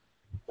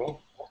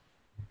 Cool.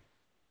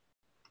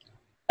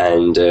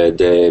 And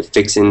the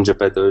fixing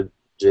Geppetto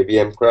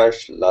JVM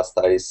crash, last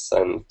I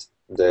sent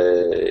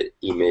the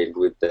email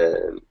with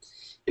the,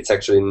 it's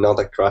actually not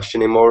a crash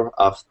anymore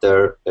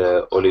after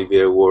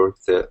Olivier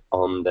worked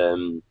on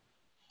the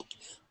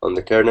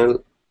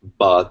kernel,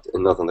 but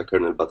not on the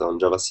kernel, but on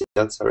Java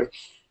CL, sorry.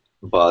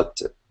 But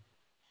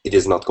it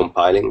is not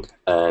compiling,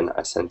 and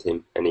I sent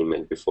him an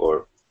email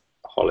before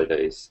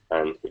holidays,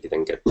 and he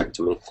didn't get back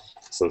to me.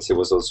 Since he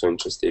was also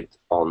interested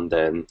on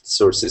the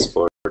sources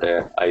for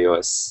the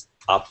iOS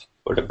app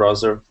for the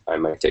browser, I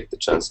might take the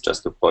chance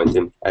just to point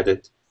him at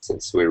it,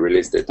 since we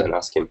released it, and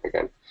ask him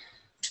again,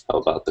 how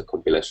about the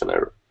compilation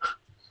error?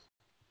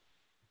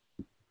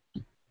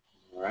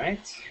 All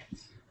right.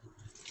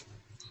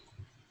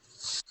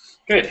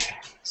 Good.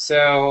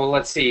 So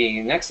let's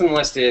see. Next on the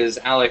list is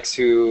Alex,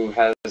 who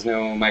has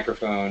no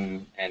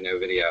microphone and no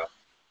video.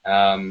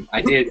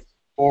 I did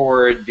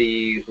forward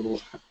the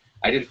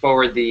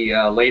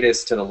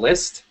latest to the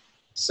list.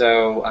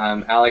 So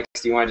Alex,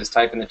 do you want to just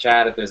type in the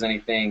chat if there's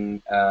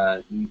anything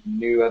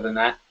new other than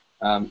that?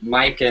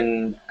 Mike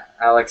and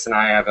Alex and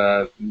I have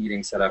a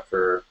meeting set up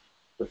for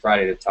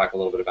Friday to talk a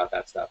little bit about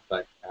that stuff.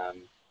 But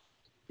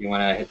you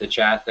want to hit the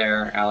chat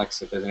there,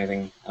 Alex, if there's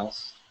anything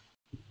else?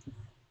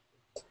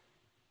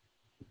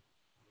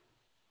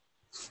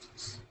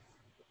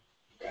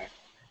 Okay.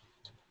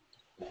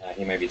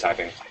 He may be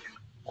typing.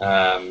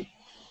 Nope,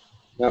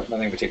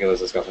 nothing particular is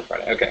discussed on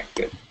Friday. Okay,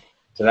 good.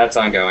 So that's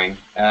ongoing.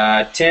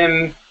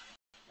 Tim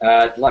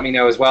let me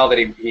know as well that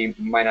he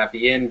might not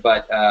be in,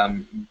 but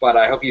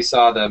I hope you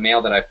saw the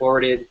mail that I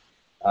forwarded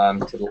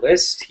to the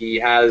list. He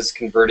has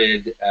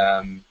converted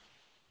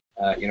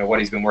what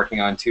he's been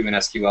working on to an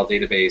SQL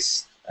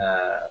database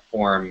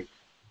form,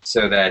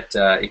 so that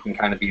it can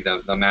kind of be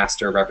the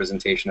master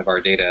representation of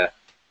our data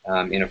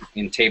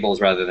in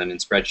tables rather than in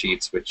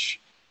spreadsheets, which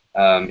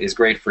is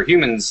great for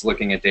humans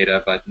looking at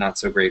data, but not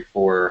so great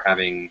for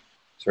having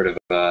sort of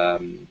a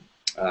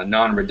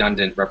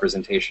non-redundant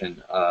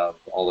representation of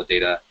all the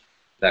data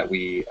that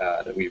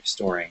we're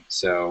storing.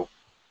 So,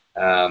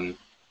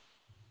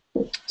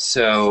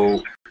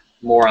 so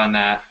more on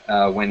that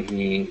when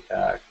he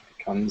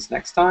comes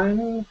next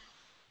time.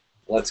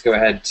 Let's go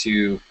ahead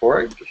to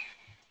Borg.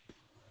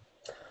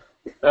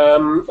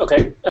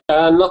 Okay,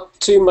 not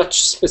too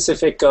much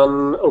specific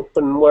on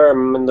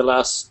OpenWorm in the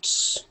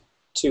last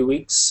 2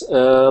 weeks.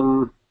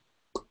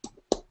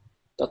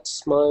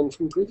 That's mine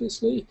from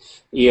previously.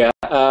 Yeah,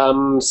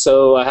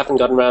 so I haven't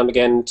gotten around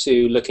again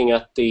to looking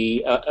at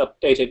the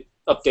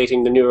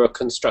updating the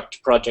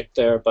NeuroConstruct project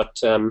there,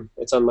 but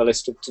it's on my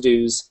list of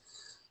to-dos,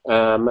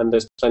 and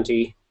there's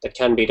plenty that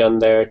can be done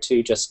there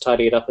to just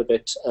tidy it up a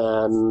bit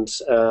and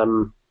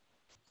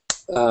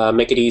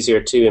make it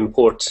easier to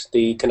import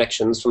the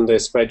connections from the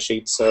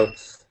spreadsheet. So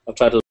I'll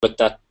try to look at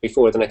that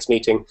before the next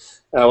meeting.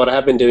 What I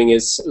have been doing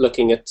is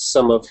looking at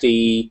some of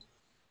the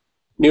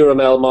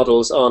NeuroML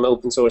models on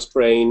open source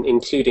Brain,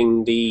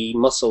 including the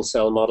muscle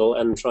cell model,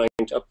 and trying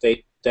to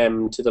update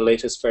them to the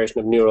latest version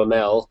of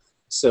NeuroML.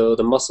 So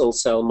the muscle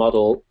cell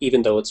model,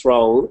 even though it's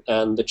wrong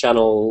and the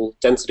channel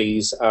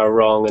densities are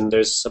wrong and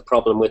there's a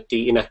problem with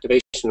the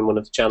inactivation in one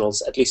of the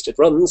channels, at least it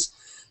runs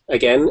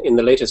again in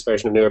the latest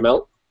version of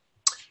NeuroML.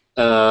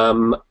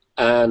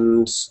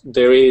 And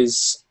there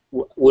is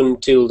one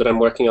tool that I'm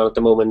working on at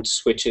the moment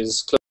which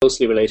is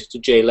closely related to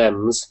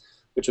JLEMS,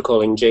 which we're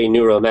calling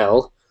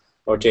JNeuromL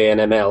or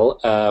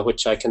JNML,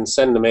 which I can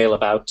send a mail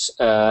about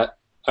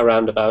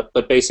around about.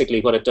 But basically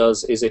what it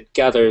does is it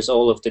gathers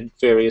all of the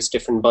various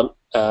different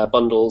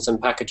bundles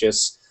and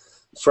packages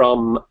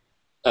from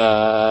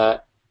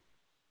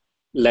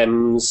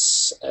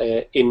LEMS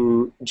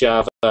in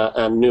Java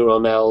and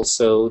NeuroML.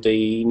 So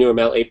the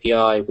NeuroML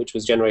API, which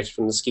was generated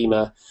from the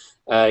schema,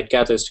 it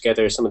gathers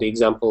together some of the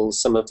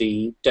examples, some of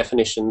the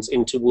definitions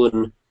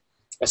into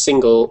a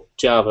single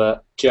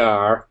Java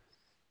jar,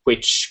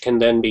 which can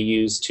then be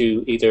used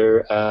to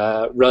either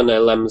run a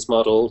LEMS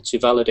model, to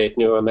validate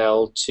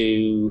NeuroML,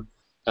 to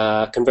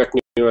convert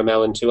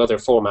NeuroML into other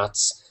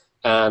formats.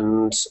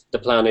 And the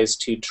plan is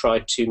to try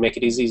to make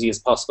it as easy as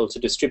possible to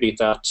distribute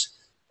that.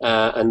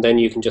 And then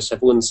you can just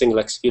have one single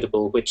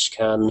executable which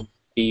can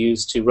be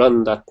used to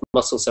run that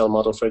muscle cell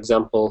model, for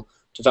example,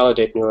 to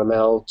validate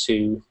NeuroML,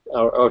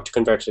 or to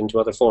convert it into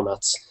other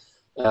formats.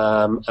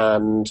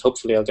 And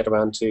hopefully I'll get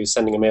around to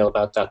sending a mail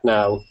about that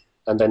now,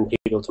 and then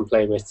people can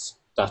play with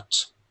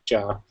that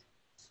jar.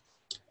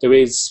 There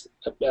is,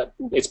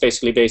 it's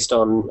basically based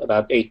on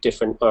about 8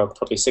 different, or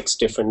probably 6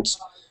 different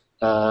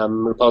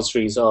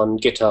repositories on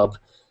GitHub,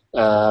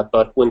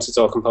 but once it's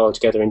all compiled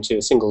together into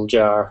a single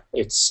jar,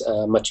 it's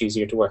much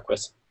easier to work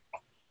with.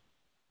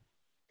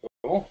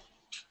 Cool.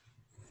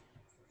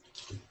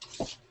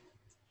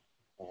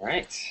 All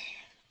right,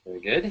 very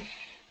good.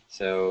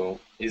 So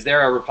is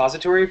there a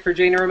repository for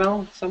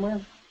JNeuromL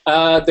somewhere?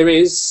 There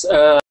is.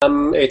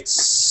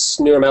 It's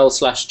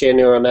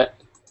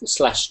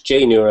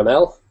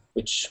NeuroML/JNeuromL,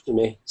 which we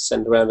may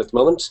send around at the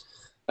moment.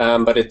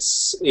 But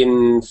it's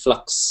in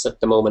flux at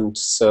the moment,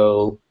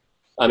 so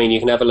I mean, you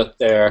can have a look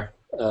there.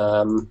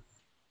 I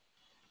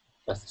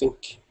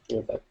think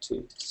you're about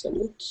to send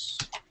it.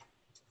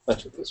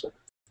 Actually, this one.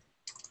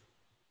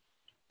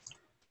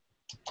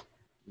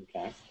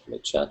 Okay. The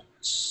chat.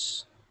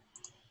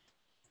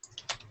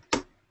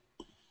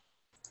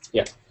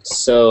 Yeah.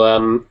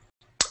 So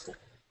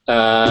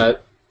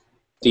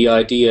the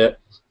idea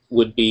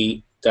would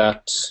be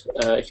that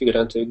if you go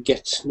down to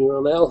get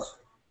NeuroML,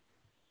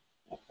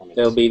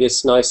 there'll be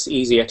this nice,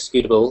 easy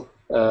executable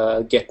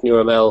get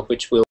NeuroML,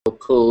 which will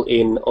pull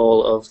in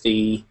all of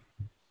the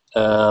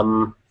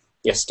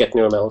get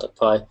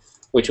NeuroML.py,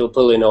 which will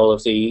pull in all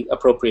of the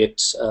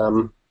appropriate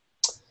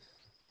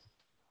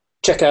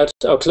check out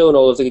or clone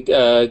all of the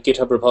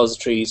GitHub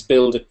repositories,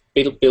 build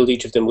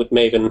each of them with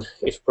Maven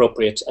if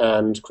appropriate,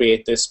 and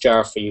create this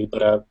jar for you.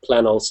 But I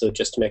plan also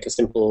just to make a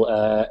simple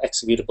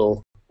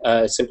executable,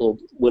 simple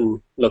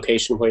one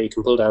location where you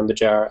can pull down the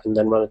jar and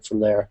then run it from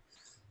there.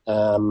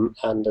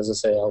 And as I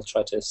say, I'll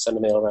try to send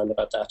a mail around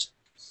about that.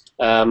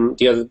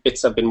 The other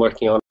bits I've been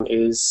working on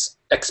is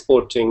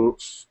exporting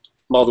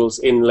models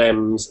in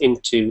LEMS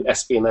into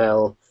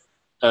SPML,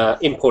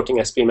 importing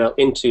SPML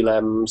into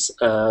LEMS,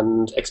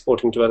 and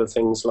exporting to other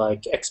things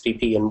like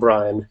XPP and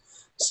Brian.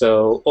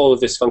 So all of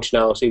this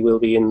functionality will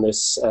be in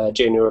this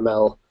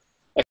JNeuromL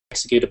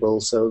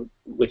executable. So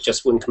with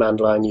just one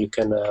command line, you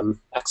can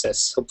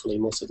access, hopefully,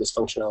 most of this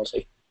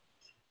functionality.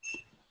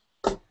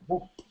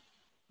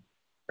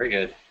 Very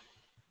good.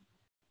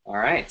 All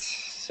right,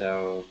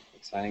 so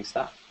exciting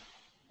stuff.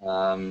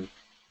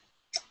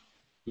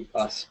 Keep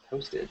us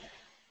posted.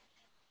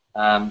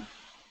 All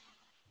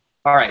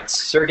right,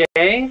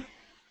 Sergey.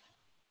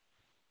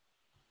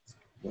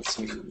 Let's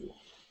see.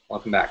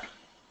 Welcome back.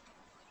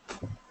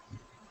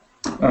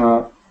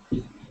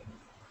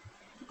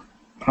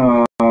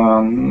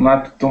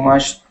 Not too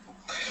much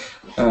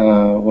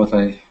what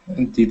I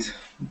did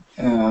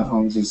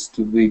on this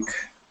 2 week.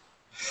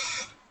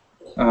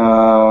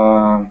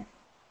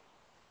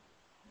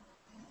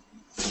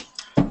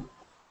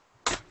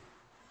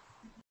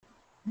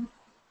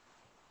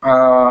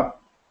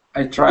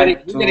 I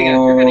tried you're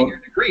getting your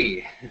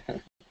degree.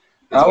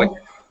 Oh,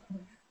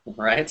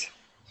 Right?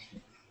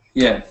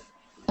 yeah.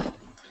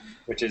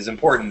 Which is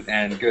important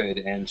and good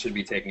and should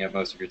be taking up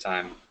most of your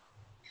time.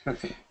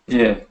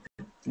 Yeah,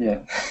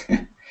 yeah.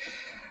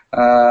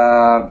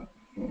 uh,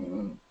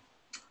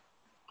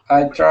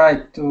 I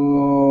tried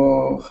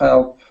to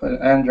help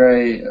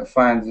Andre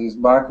find this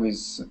bug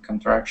with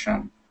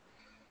contraction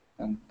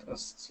and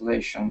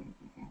oscillation,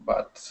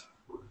 but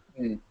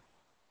it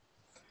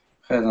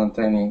hasn't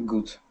any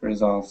good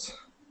results.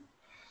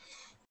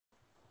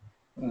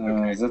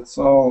 Okay. That's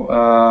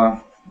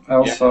all.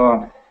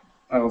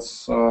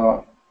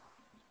 Also,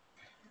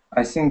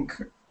 I think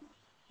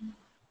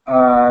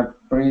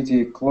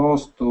pretty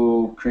close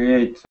to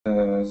create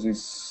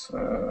this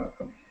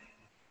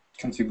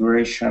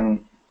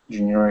configuration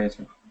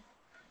generator.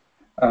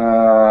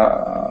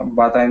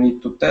 But I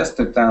need to test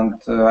it,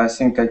 and I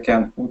think I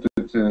can put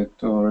it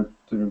to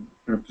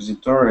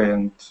repository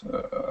and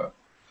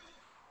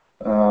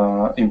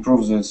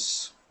improve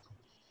this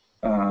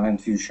in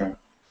future.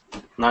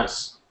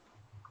 Nice.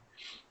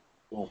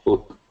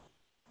 Cool.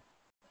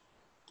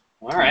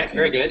 All right,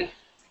 very good.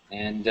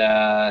 And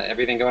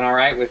everything going all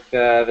right with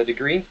the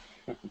degree?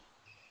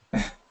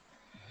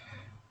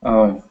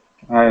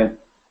 I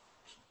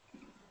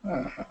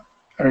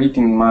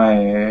reading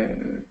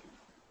my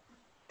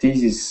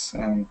thesis,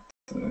 and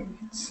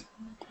it's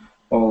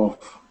all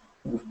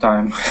of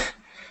time.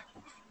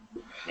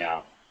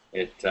 Yeah,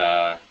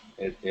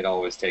 it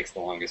always takes the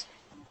longest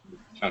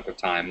chunk of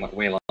time,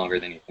 way longer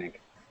than you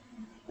think.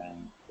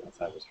 And that's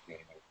how it was for me.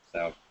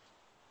 So,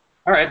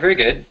 all right, very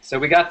good. So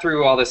we got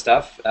through all this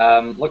stuff.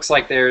 Looks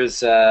like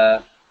there's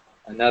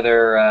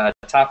another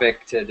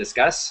topic to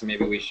discuss.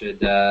 Maybe we should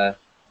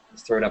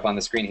just throw it up on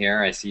the screen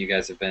here. I see you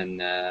guys have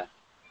been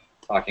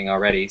talking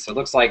already. So it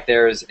looks like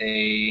there's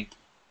a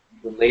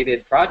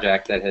related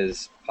project that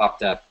has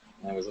popped up.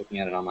 I was looking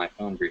at it on my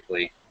phone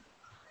briefly.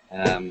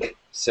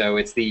 So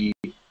it's the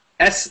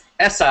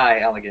SI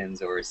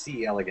elegans or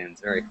C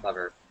elegans, very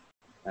clever.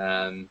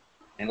 And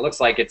it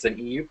looks like it's an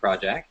EU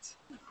project.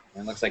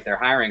 And it looks like they're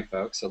hiring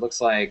folks. So it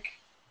looks like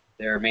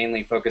they're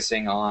mainly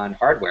focusing on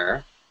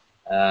hardware.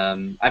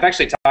 I've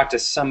actually talked to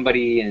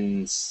somebody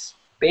in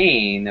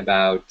Spain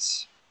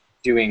about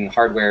doing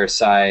hardware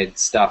side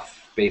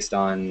stuff based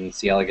on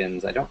C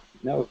elegans. I don't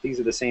know if these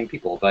are the same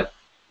people, but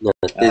No,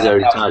 these are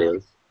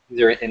Italians.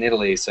 these are in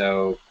Italy,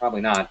 so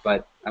probably not.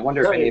 But I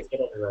wonder if any of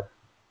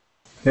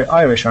They're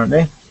Irish, aren't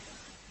they?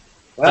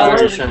 well,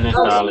 Irish and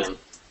Italian.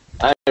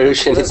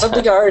 Irish and There's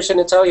something Irish and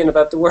Italian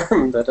about the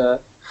worm, but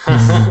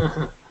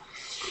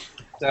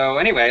so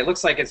anyway, it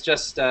looks like it's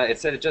just it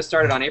said it just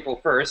started on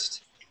April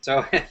 1st.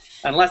 So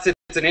unless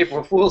it's an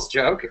April Fool's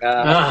joke,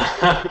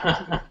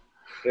 it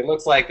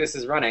looks like this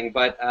is running.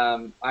 But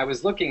I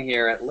was looking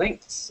here at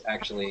links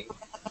actually,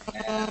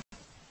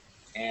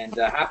 and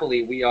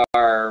happily we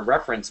are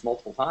referenced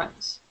multiple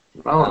times.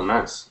 Oh,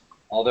 nice.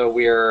 Although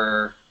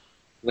we're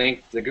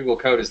linked, the Google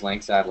code is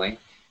linked, sadly.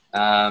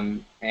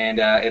 And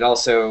it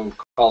also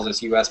calls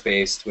us US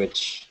based,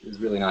 which is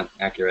really not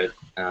accurate.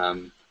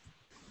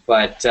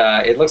 But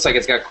it looks like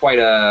it's got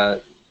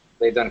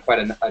they've done quite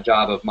a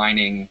job of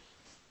mining,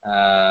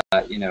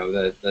 you know,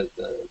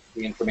 the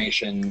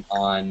information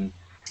on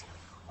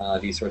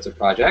these sorts of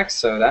projects.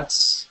 So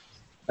that's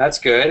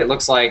good. It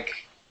looks like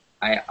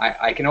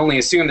I can only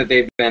assume that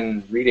they've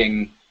been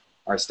reading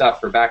our stuff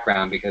for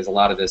background because a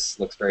lot of this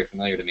looks very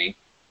familiar to me.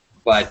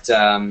 But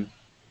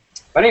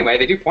anyway,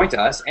 they do point to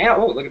us. And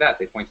oh, look at that!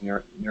 They point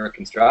to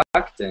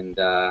Neuroconstruct and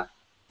the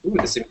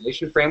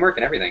simulation framework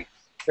and everything.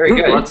 Very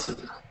good.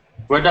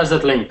 Where does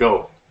that link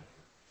go?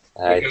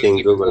 I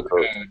think Google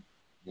Code.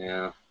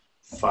 Yeah.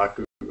 Fuck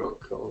Google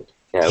Code.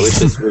 Yeah, we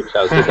should reach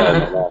out to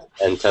them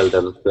and tell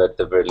them to at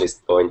the very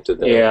least point to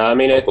the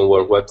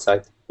OpenWorm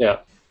website. Yeah,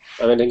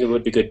 I mean, I think it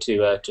would be good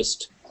to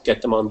just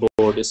get them on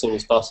board as soon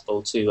as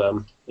possible.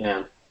 To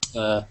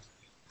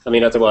I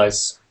mean,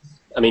 otherwise,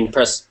 I mean,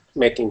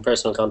 making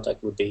personal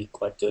contact would be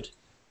quite good.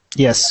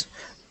 Yes.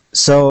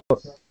 So,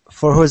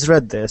 for who has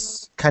read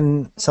this,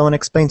 can someone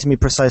explain to me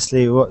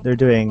precisely what they're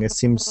doing? It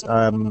seems,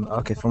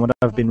 okay, from what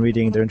I've been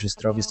reading, they're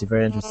obviously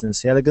very interested in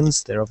C.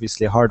 elegans. They're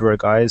obviously hardware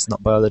guys,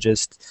 not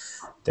biologists.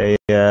 They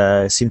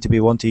seem to be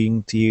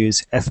wanting to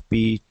use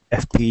FPGAs.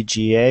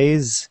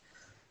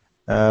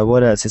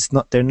 What else?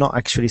 They're not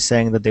actually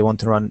saying that they want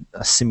to run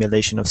a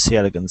simulation of C.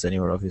 elegans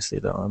anywhere, obviously,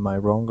 though. Am I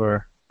wrong,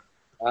 or...?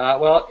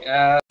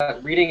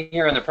 Reading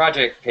here on the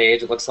project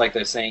page, it looks like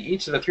they're saying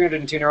each of the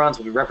 302 neurons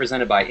will be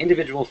represented by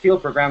individual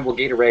field programmable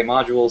gate array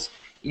modules,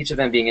 each of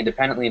them being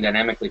independently and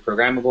dynamically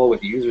programmable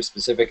with a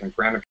user-specific and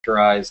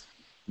parameterized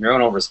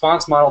neuronal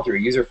response model through a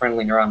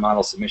user-friendly neuron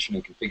model submission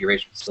and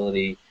configuration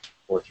facility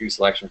or through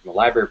selection from a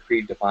library of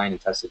predefined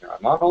and tested neuron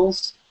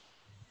models.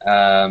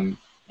 And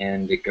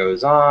it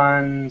goes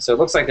on. So it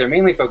looks like they're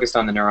mainly focused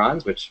on the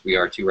neurons, which we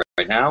are too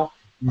right now,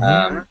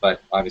 but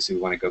obviously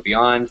we want to go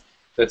beyond.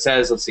 So it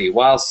says, let's see,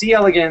 while C.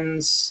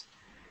 elegans,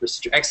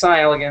 Xi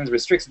elegans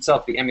restricts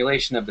itself to the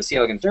emulation of the C.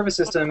 elegans nervous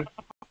system,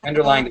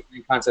 underlying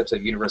the concepts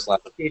of universal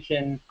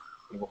application,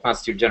 It will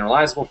constitute a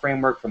generalizable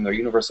framework from the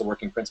universal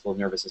working principle of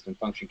nervous system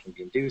function can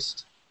be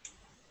induced.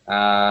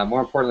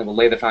 More importantly, will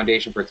lay the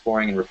foundation for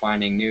exploring and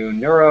refining new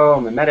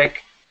neuromimetic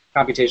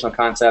computational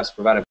concepts,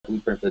 provide a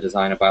blueprint for the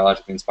design of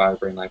biologically inspired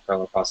brain-like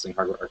parallel processing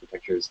hardware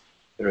architectures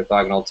that are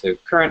orthogonal to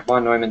current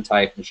von Neumann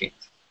type machines.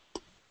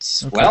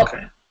 Okay. Well,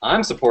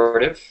 I'm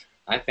supportive.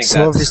 I think So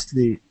that's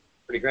obviously,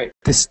 pretty great.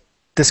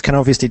 this can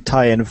obviously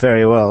tie in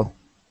very well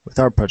with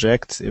our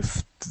project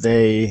if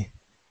they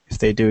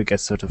do get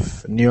sort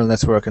of a neural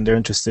network and they're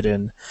interested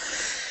in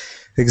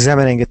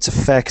examining its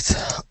effect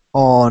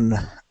on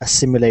a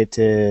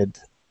simulated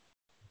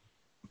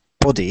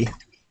body.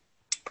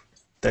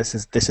 This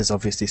is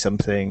obviously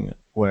something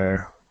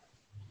where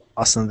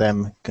us and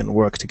them can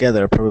work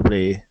together.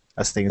 Probably,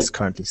 as things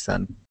currently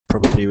stand,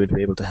 probably would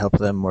be able to help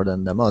them more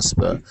than them us.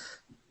 But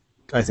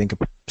I think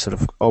sort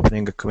of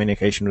opening a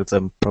communication with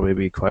them probably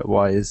be quite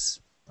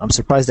wise. I'm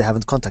surprised they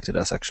haven't contacted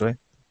us actually.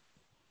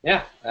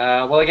 Yeah.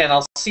 Well, again,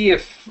 I'll see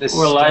if this.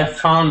 Well, I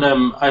found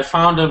them. I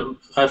found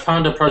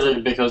the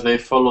project because they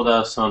followed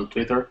us on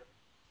Twitter.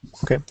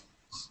 Okay.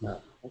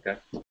 Okay.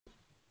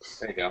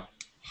 There you go.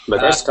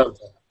 But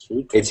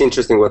it's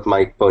interesting what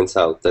Mike points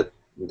out, that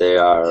they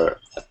are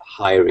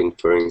hiring,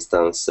 for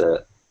instance,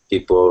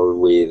 people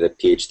with a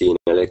PhD in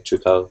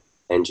electrical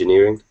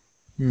engineering.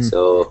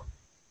 So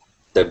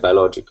the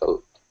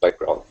biological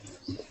background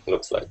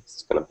looks like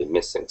it's going to be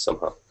missing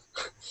somehow.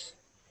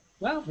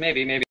 Well,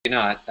 maybe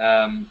not.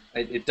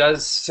 It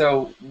does.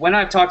 So when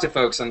I've talked to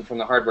folks from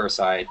the hardware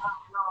side,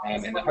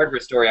 in the hardware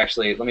story,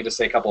 actually, let me just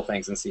say a couple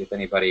things and see if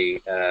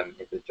anybody,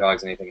 if it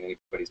jogs anything in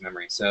anybody's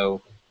memory.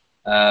 So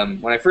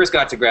when I first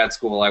got to grad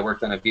school, I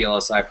worked on a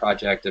VLSI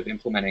project of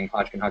implementing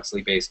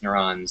Hodgkin-Huxley-based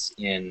neurons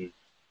in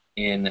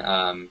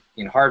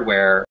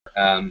hardware.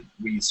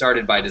 We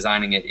started by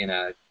designing it in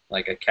a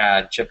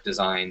CAD chip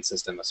design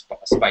system, a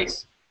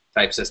SPICE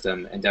type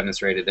system, and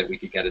demonstrated that we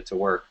could get it to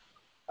work.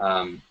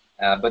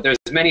 But there's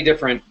many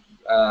different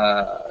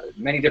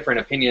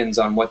opinions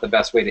on what the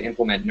best way to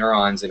implement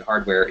neurons in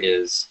hardware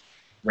is,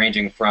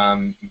 ranging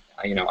from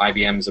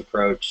IBM's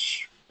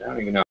approach. I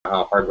don't even know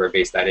how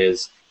hardware-based that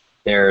is.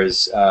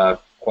 There's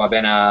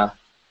Kwabena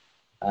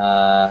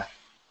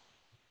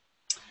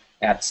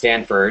at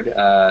Stanford.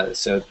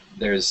 So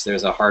there's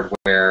a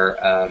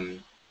hardware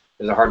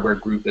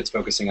group that's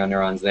focusing on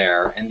neurons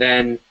there. And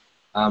then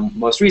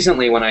most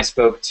recently, when I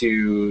spoke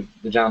to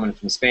the gentleman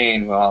from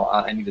Spain, well,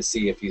 I need to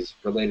see if he's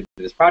related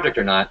to this project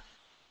or not.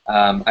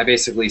 I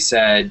basically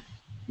said,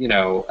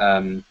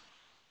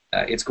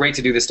 it's great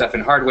to do this stuff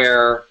in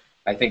hardware.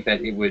 I think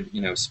that it would,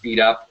 speed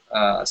up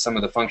some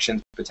of the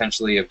functions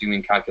potentially of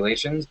doing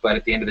calculations. But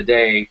at the end of the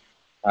day,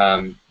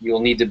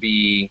 you'll need to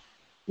be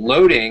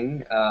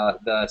loading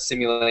the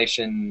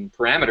simulation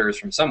parameters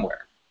from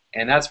somewhere,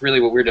 and that's really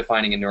what we're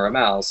defining in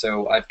NeuroML.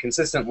 So I've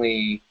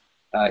consistently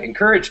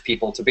encouraged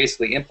people to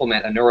basically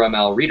implement a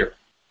NeuroML reader,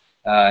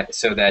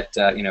 so that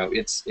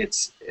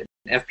it's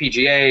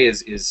FPGA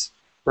is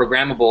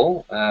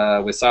programmable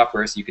with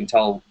software, so you can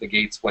tell the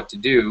gates what to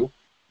do,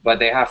 but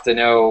they have to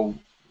know.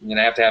 They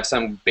have to have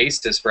some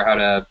basis for how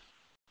to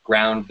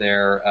ground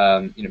their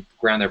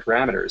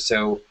parameters.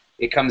 So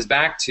it comes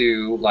back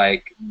to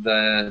like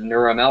the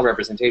NeuroML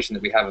representation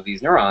that we have of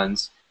these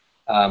neurons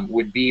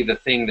would be the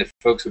thing that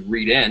folks would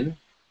read in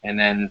and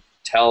then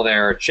tell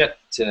their chip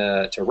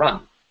to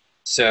run.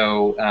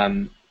 So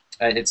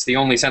it's the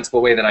only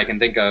sensible way that I can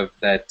think of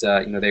that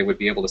they would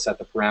be able to set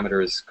the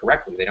parameters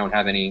correctly. They don't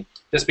have any,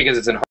 just because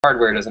it's in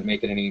hardware doesn't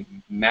make it any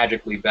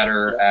magically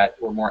better at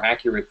or more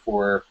accurate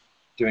for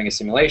doing a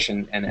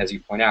simulation, and as you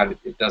point out,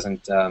 it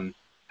doesn't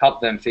help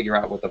them figure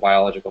out what the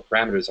biological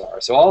parameters are.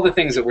 So all the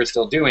things that we're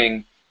still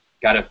doing,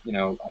 got to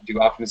do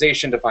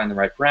optimization to find the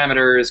right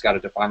parameters, got to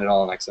define it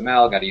all in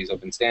XML, got to use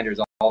open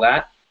standards, all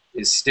that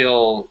is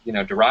still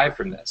derived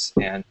from this.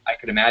 And I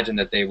could imagine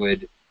that they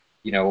would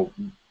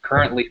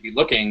currently be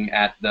looking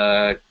at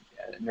the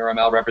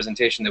NeuroML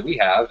representation that we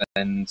have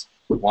and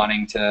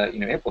wanting to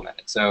implement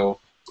it. So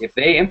if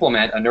they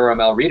implement a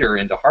NeuroML reader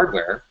into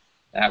hardware,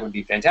 that would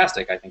be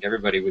fantastic. I think that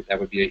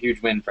would be a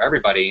huge win for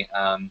everybody.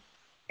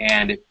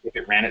 And if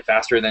it ran it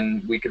faster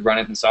than we could run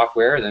it in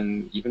software,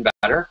 then even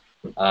better.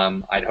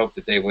 I'd hope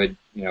that they would,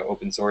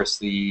 open source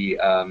the,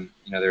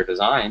 their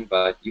design.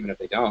 But even if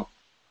they don't,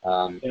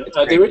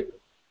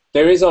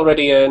 there is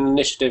already an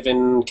initiative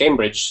in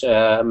Cambridge.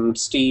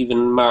 Steve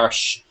and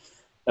Marsh,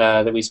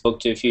 that we spoke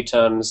to a few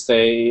times,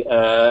 they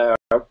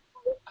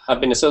have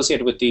been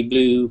associated with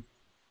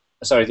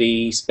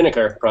the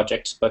Spinnaker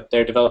project, but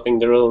they're developing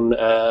their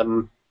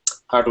own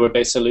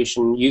hardware-based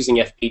solution using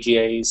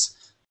FPGAs,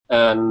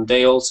 and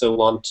they also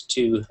want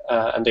to,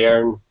 and they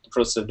are in the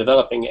process of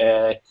developing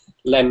a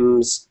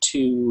LEMS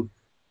 2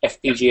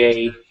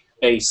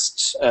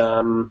 FPGA-based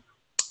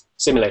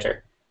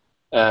simulator,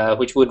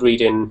 which would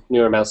read in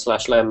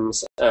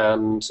NeuroML/LEMS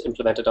and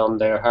implement it on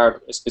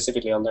their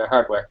specifically on their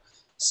hardware.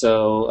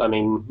 So, I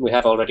mean, we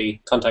have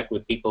already contact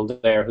with people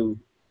there who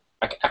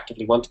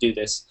actively want to do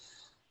this.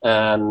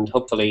 And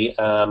hopefully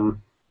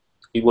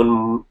be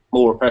one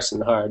more person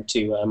hard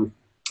to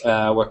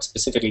work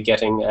specifically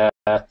getting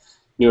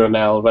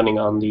NeurML running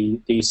on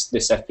this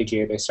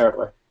FPGA-based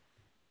hardware.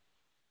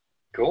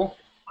 Cool.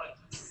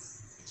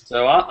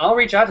 So I'll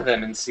reach out to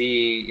them and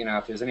see,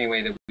 if there's any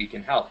way that we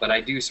can help. But I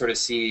do sort of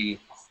see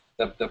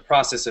the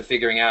process of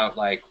figuring out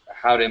like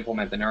how to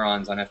implement the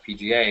neurons on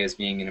FPGA as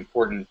being an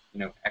important,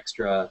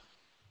 extra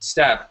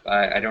step.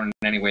 I don't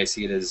in any way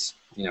see it as,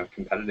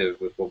 competitive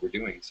with what we're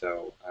doing.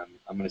 So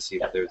I'm going to see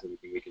if there's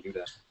anything we can do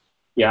that.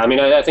 Yeah,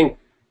 I think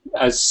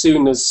the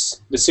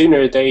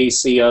sooner they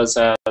see us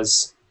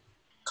as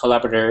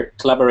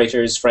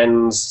collaborators,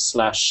 friends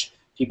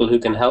 / people who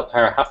can help,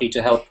 are happy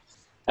to help,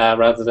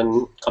 rather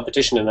than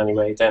competition in any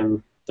way,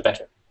 then the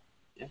better.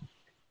 Yeah.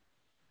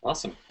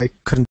 Awesome. I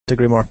couldn't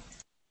agree more.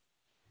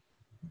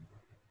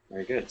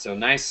 Very good. So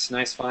nice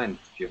find,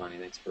 Giovanni.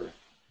 Thanks for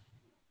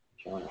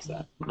showing us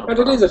that. And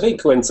it is a big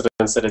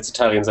coincidence that it's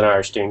Italians and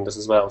Irish doing this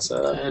as well.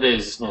 So it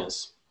is,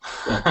 yes.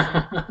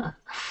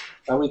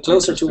 Are we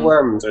closer to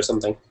worms or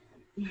something?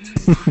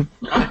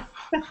 Yeah.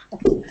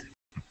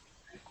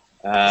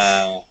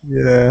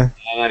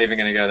 I'm not even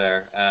going to go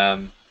there.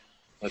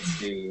 Let's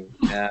see.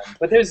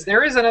 But there's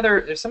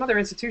some other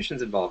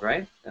institutions involved,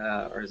 right?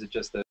 Or is it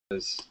just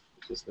those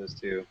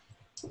two?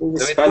 So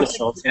it's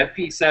an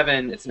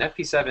FP7. It's an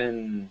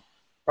FP7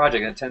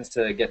 project that tends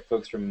to get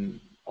folks from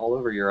all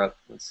over Europe.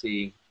 Let's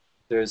see.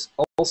 There's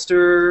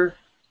Ulster.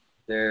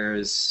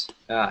 There's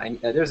a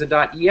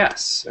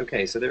 .es.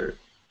 Okay, so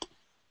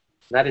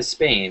that is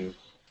Spain.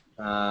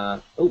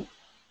 What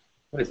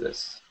is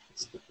this?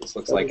 This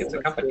looks like it's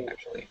a company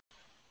actually.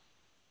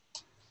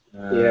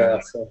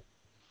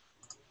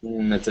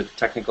 It's a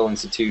technical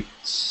institute.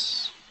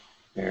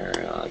 Here,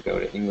 I'll go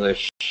to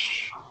English.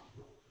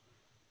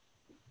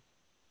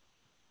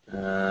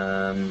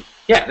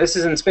 Yeah, this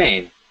is in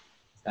Spain.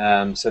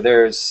 So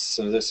there's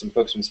some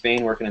folks from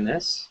Spain working in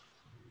this,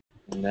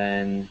 and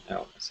then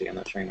let's see, I'm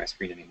not sharing my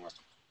screen anymore.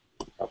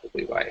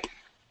 Probably why.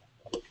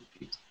 Probably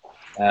confused.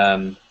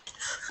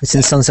 It's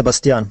in San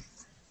Sebastian.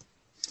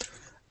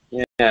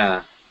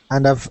 Yeah.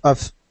 And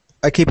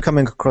I keep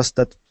coming across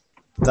that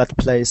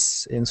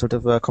place in sort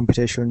of a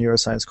computational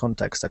neuroscience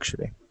context,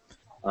 actually.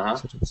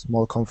 Sort of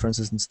small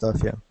conferences and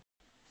stuff. Yeah.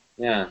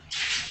 Yeah.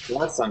 So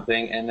that's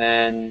something, and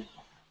then.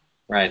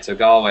 Right, so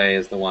Galway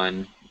is the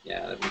one,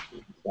 that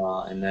we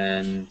saw, and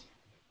then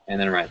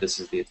right, this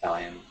is the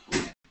Italian.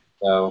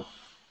 So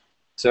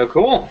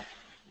cool,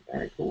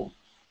 very cool.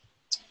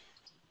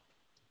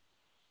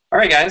 All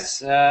right,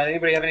 guys.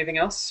 Anybody have anything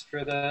else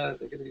for the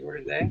good of the order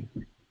today?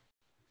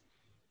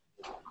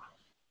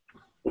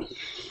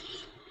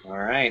 All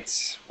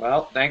right.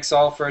 Well, thanks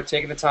all for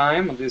taking the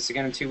time. We'll do this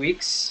again in 2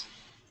 weeks.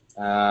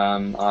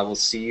 I will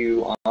see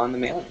you on the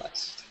mailing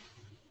list.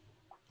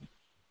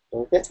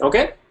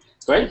 Okay.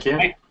 Great.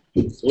 Thank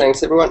you.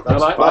 Thanks, everyone.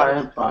 Bye.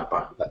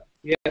 Bye.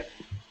 Yeah.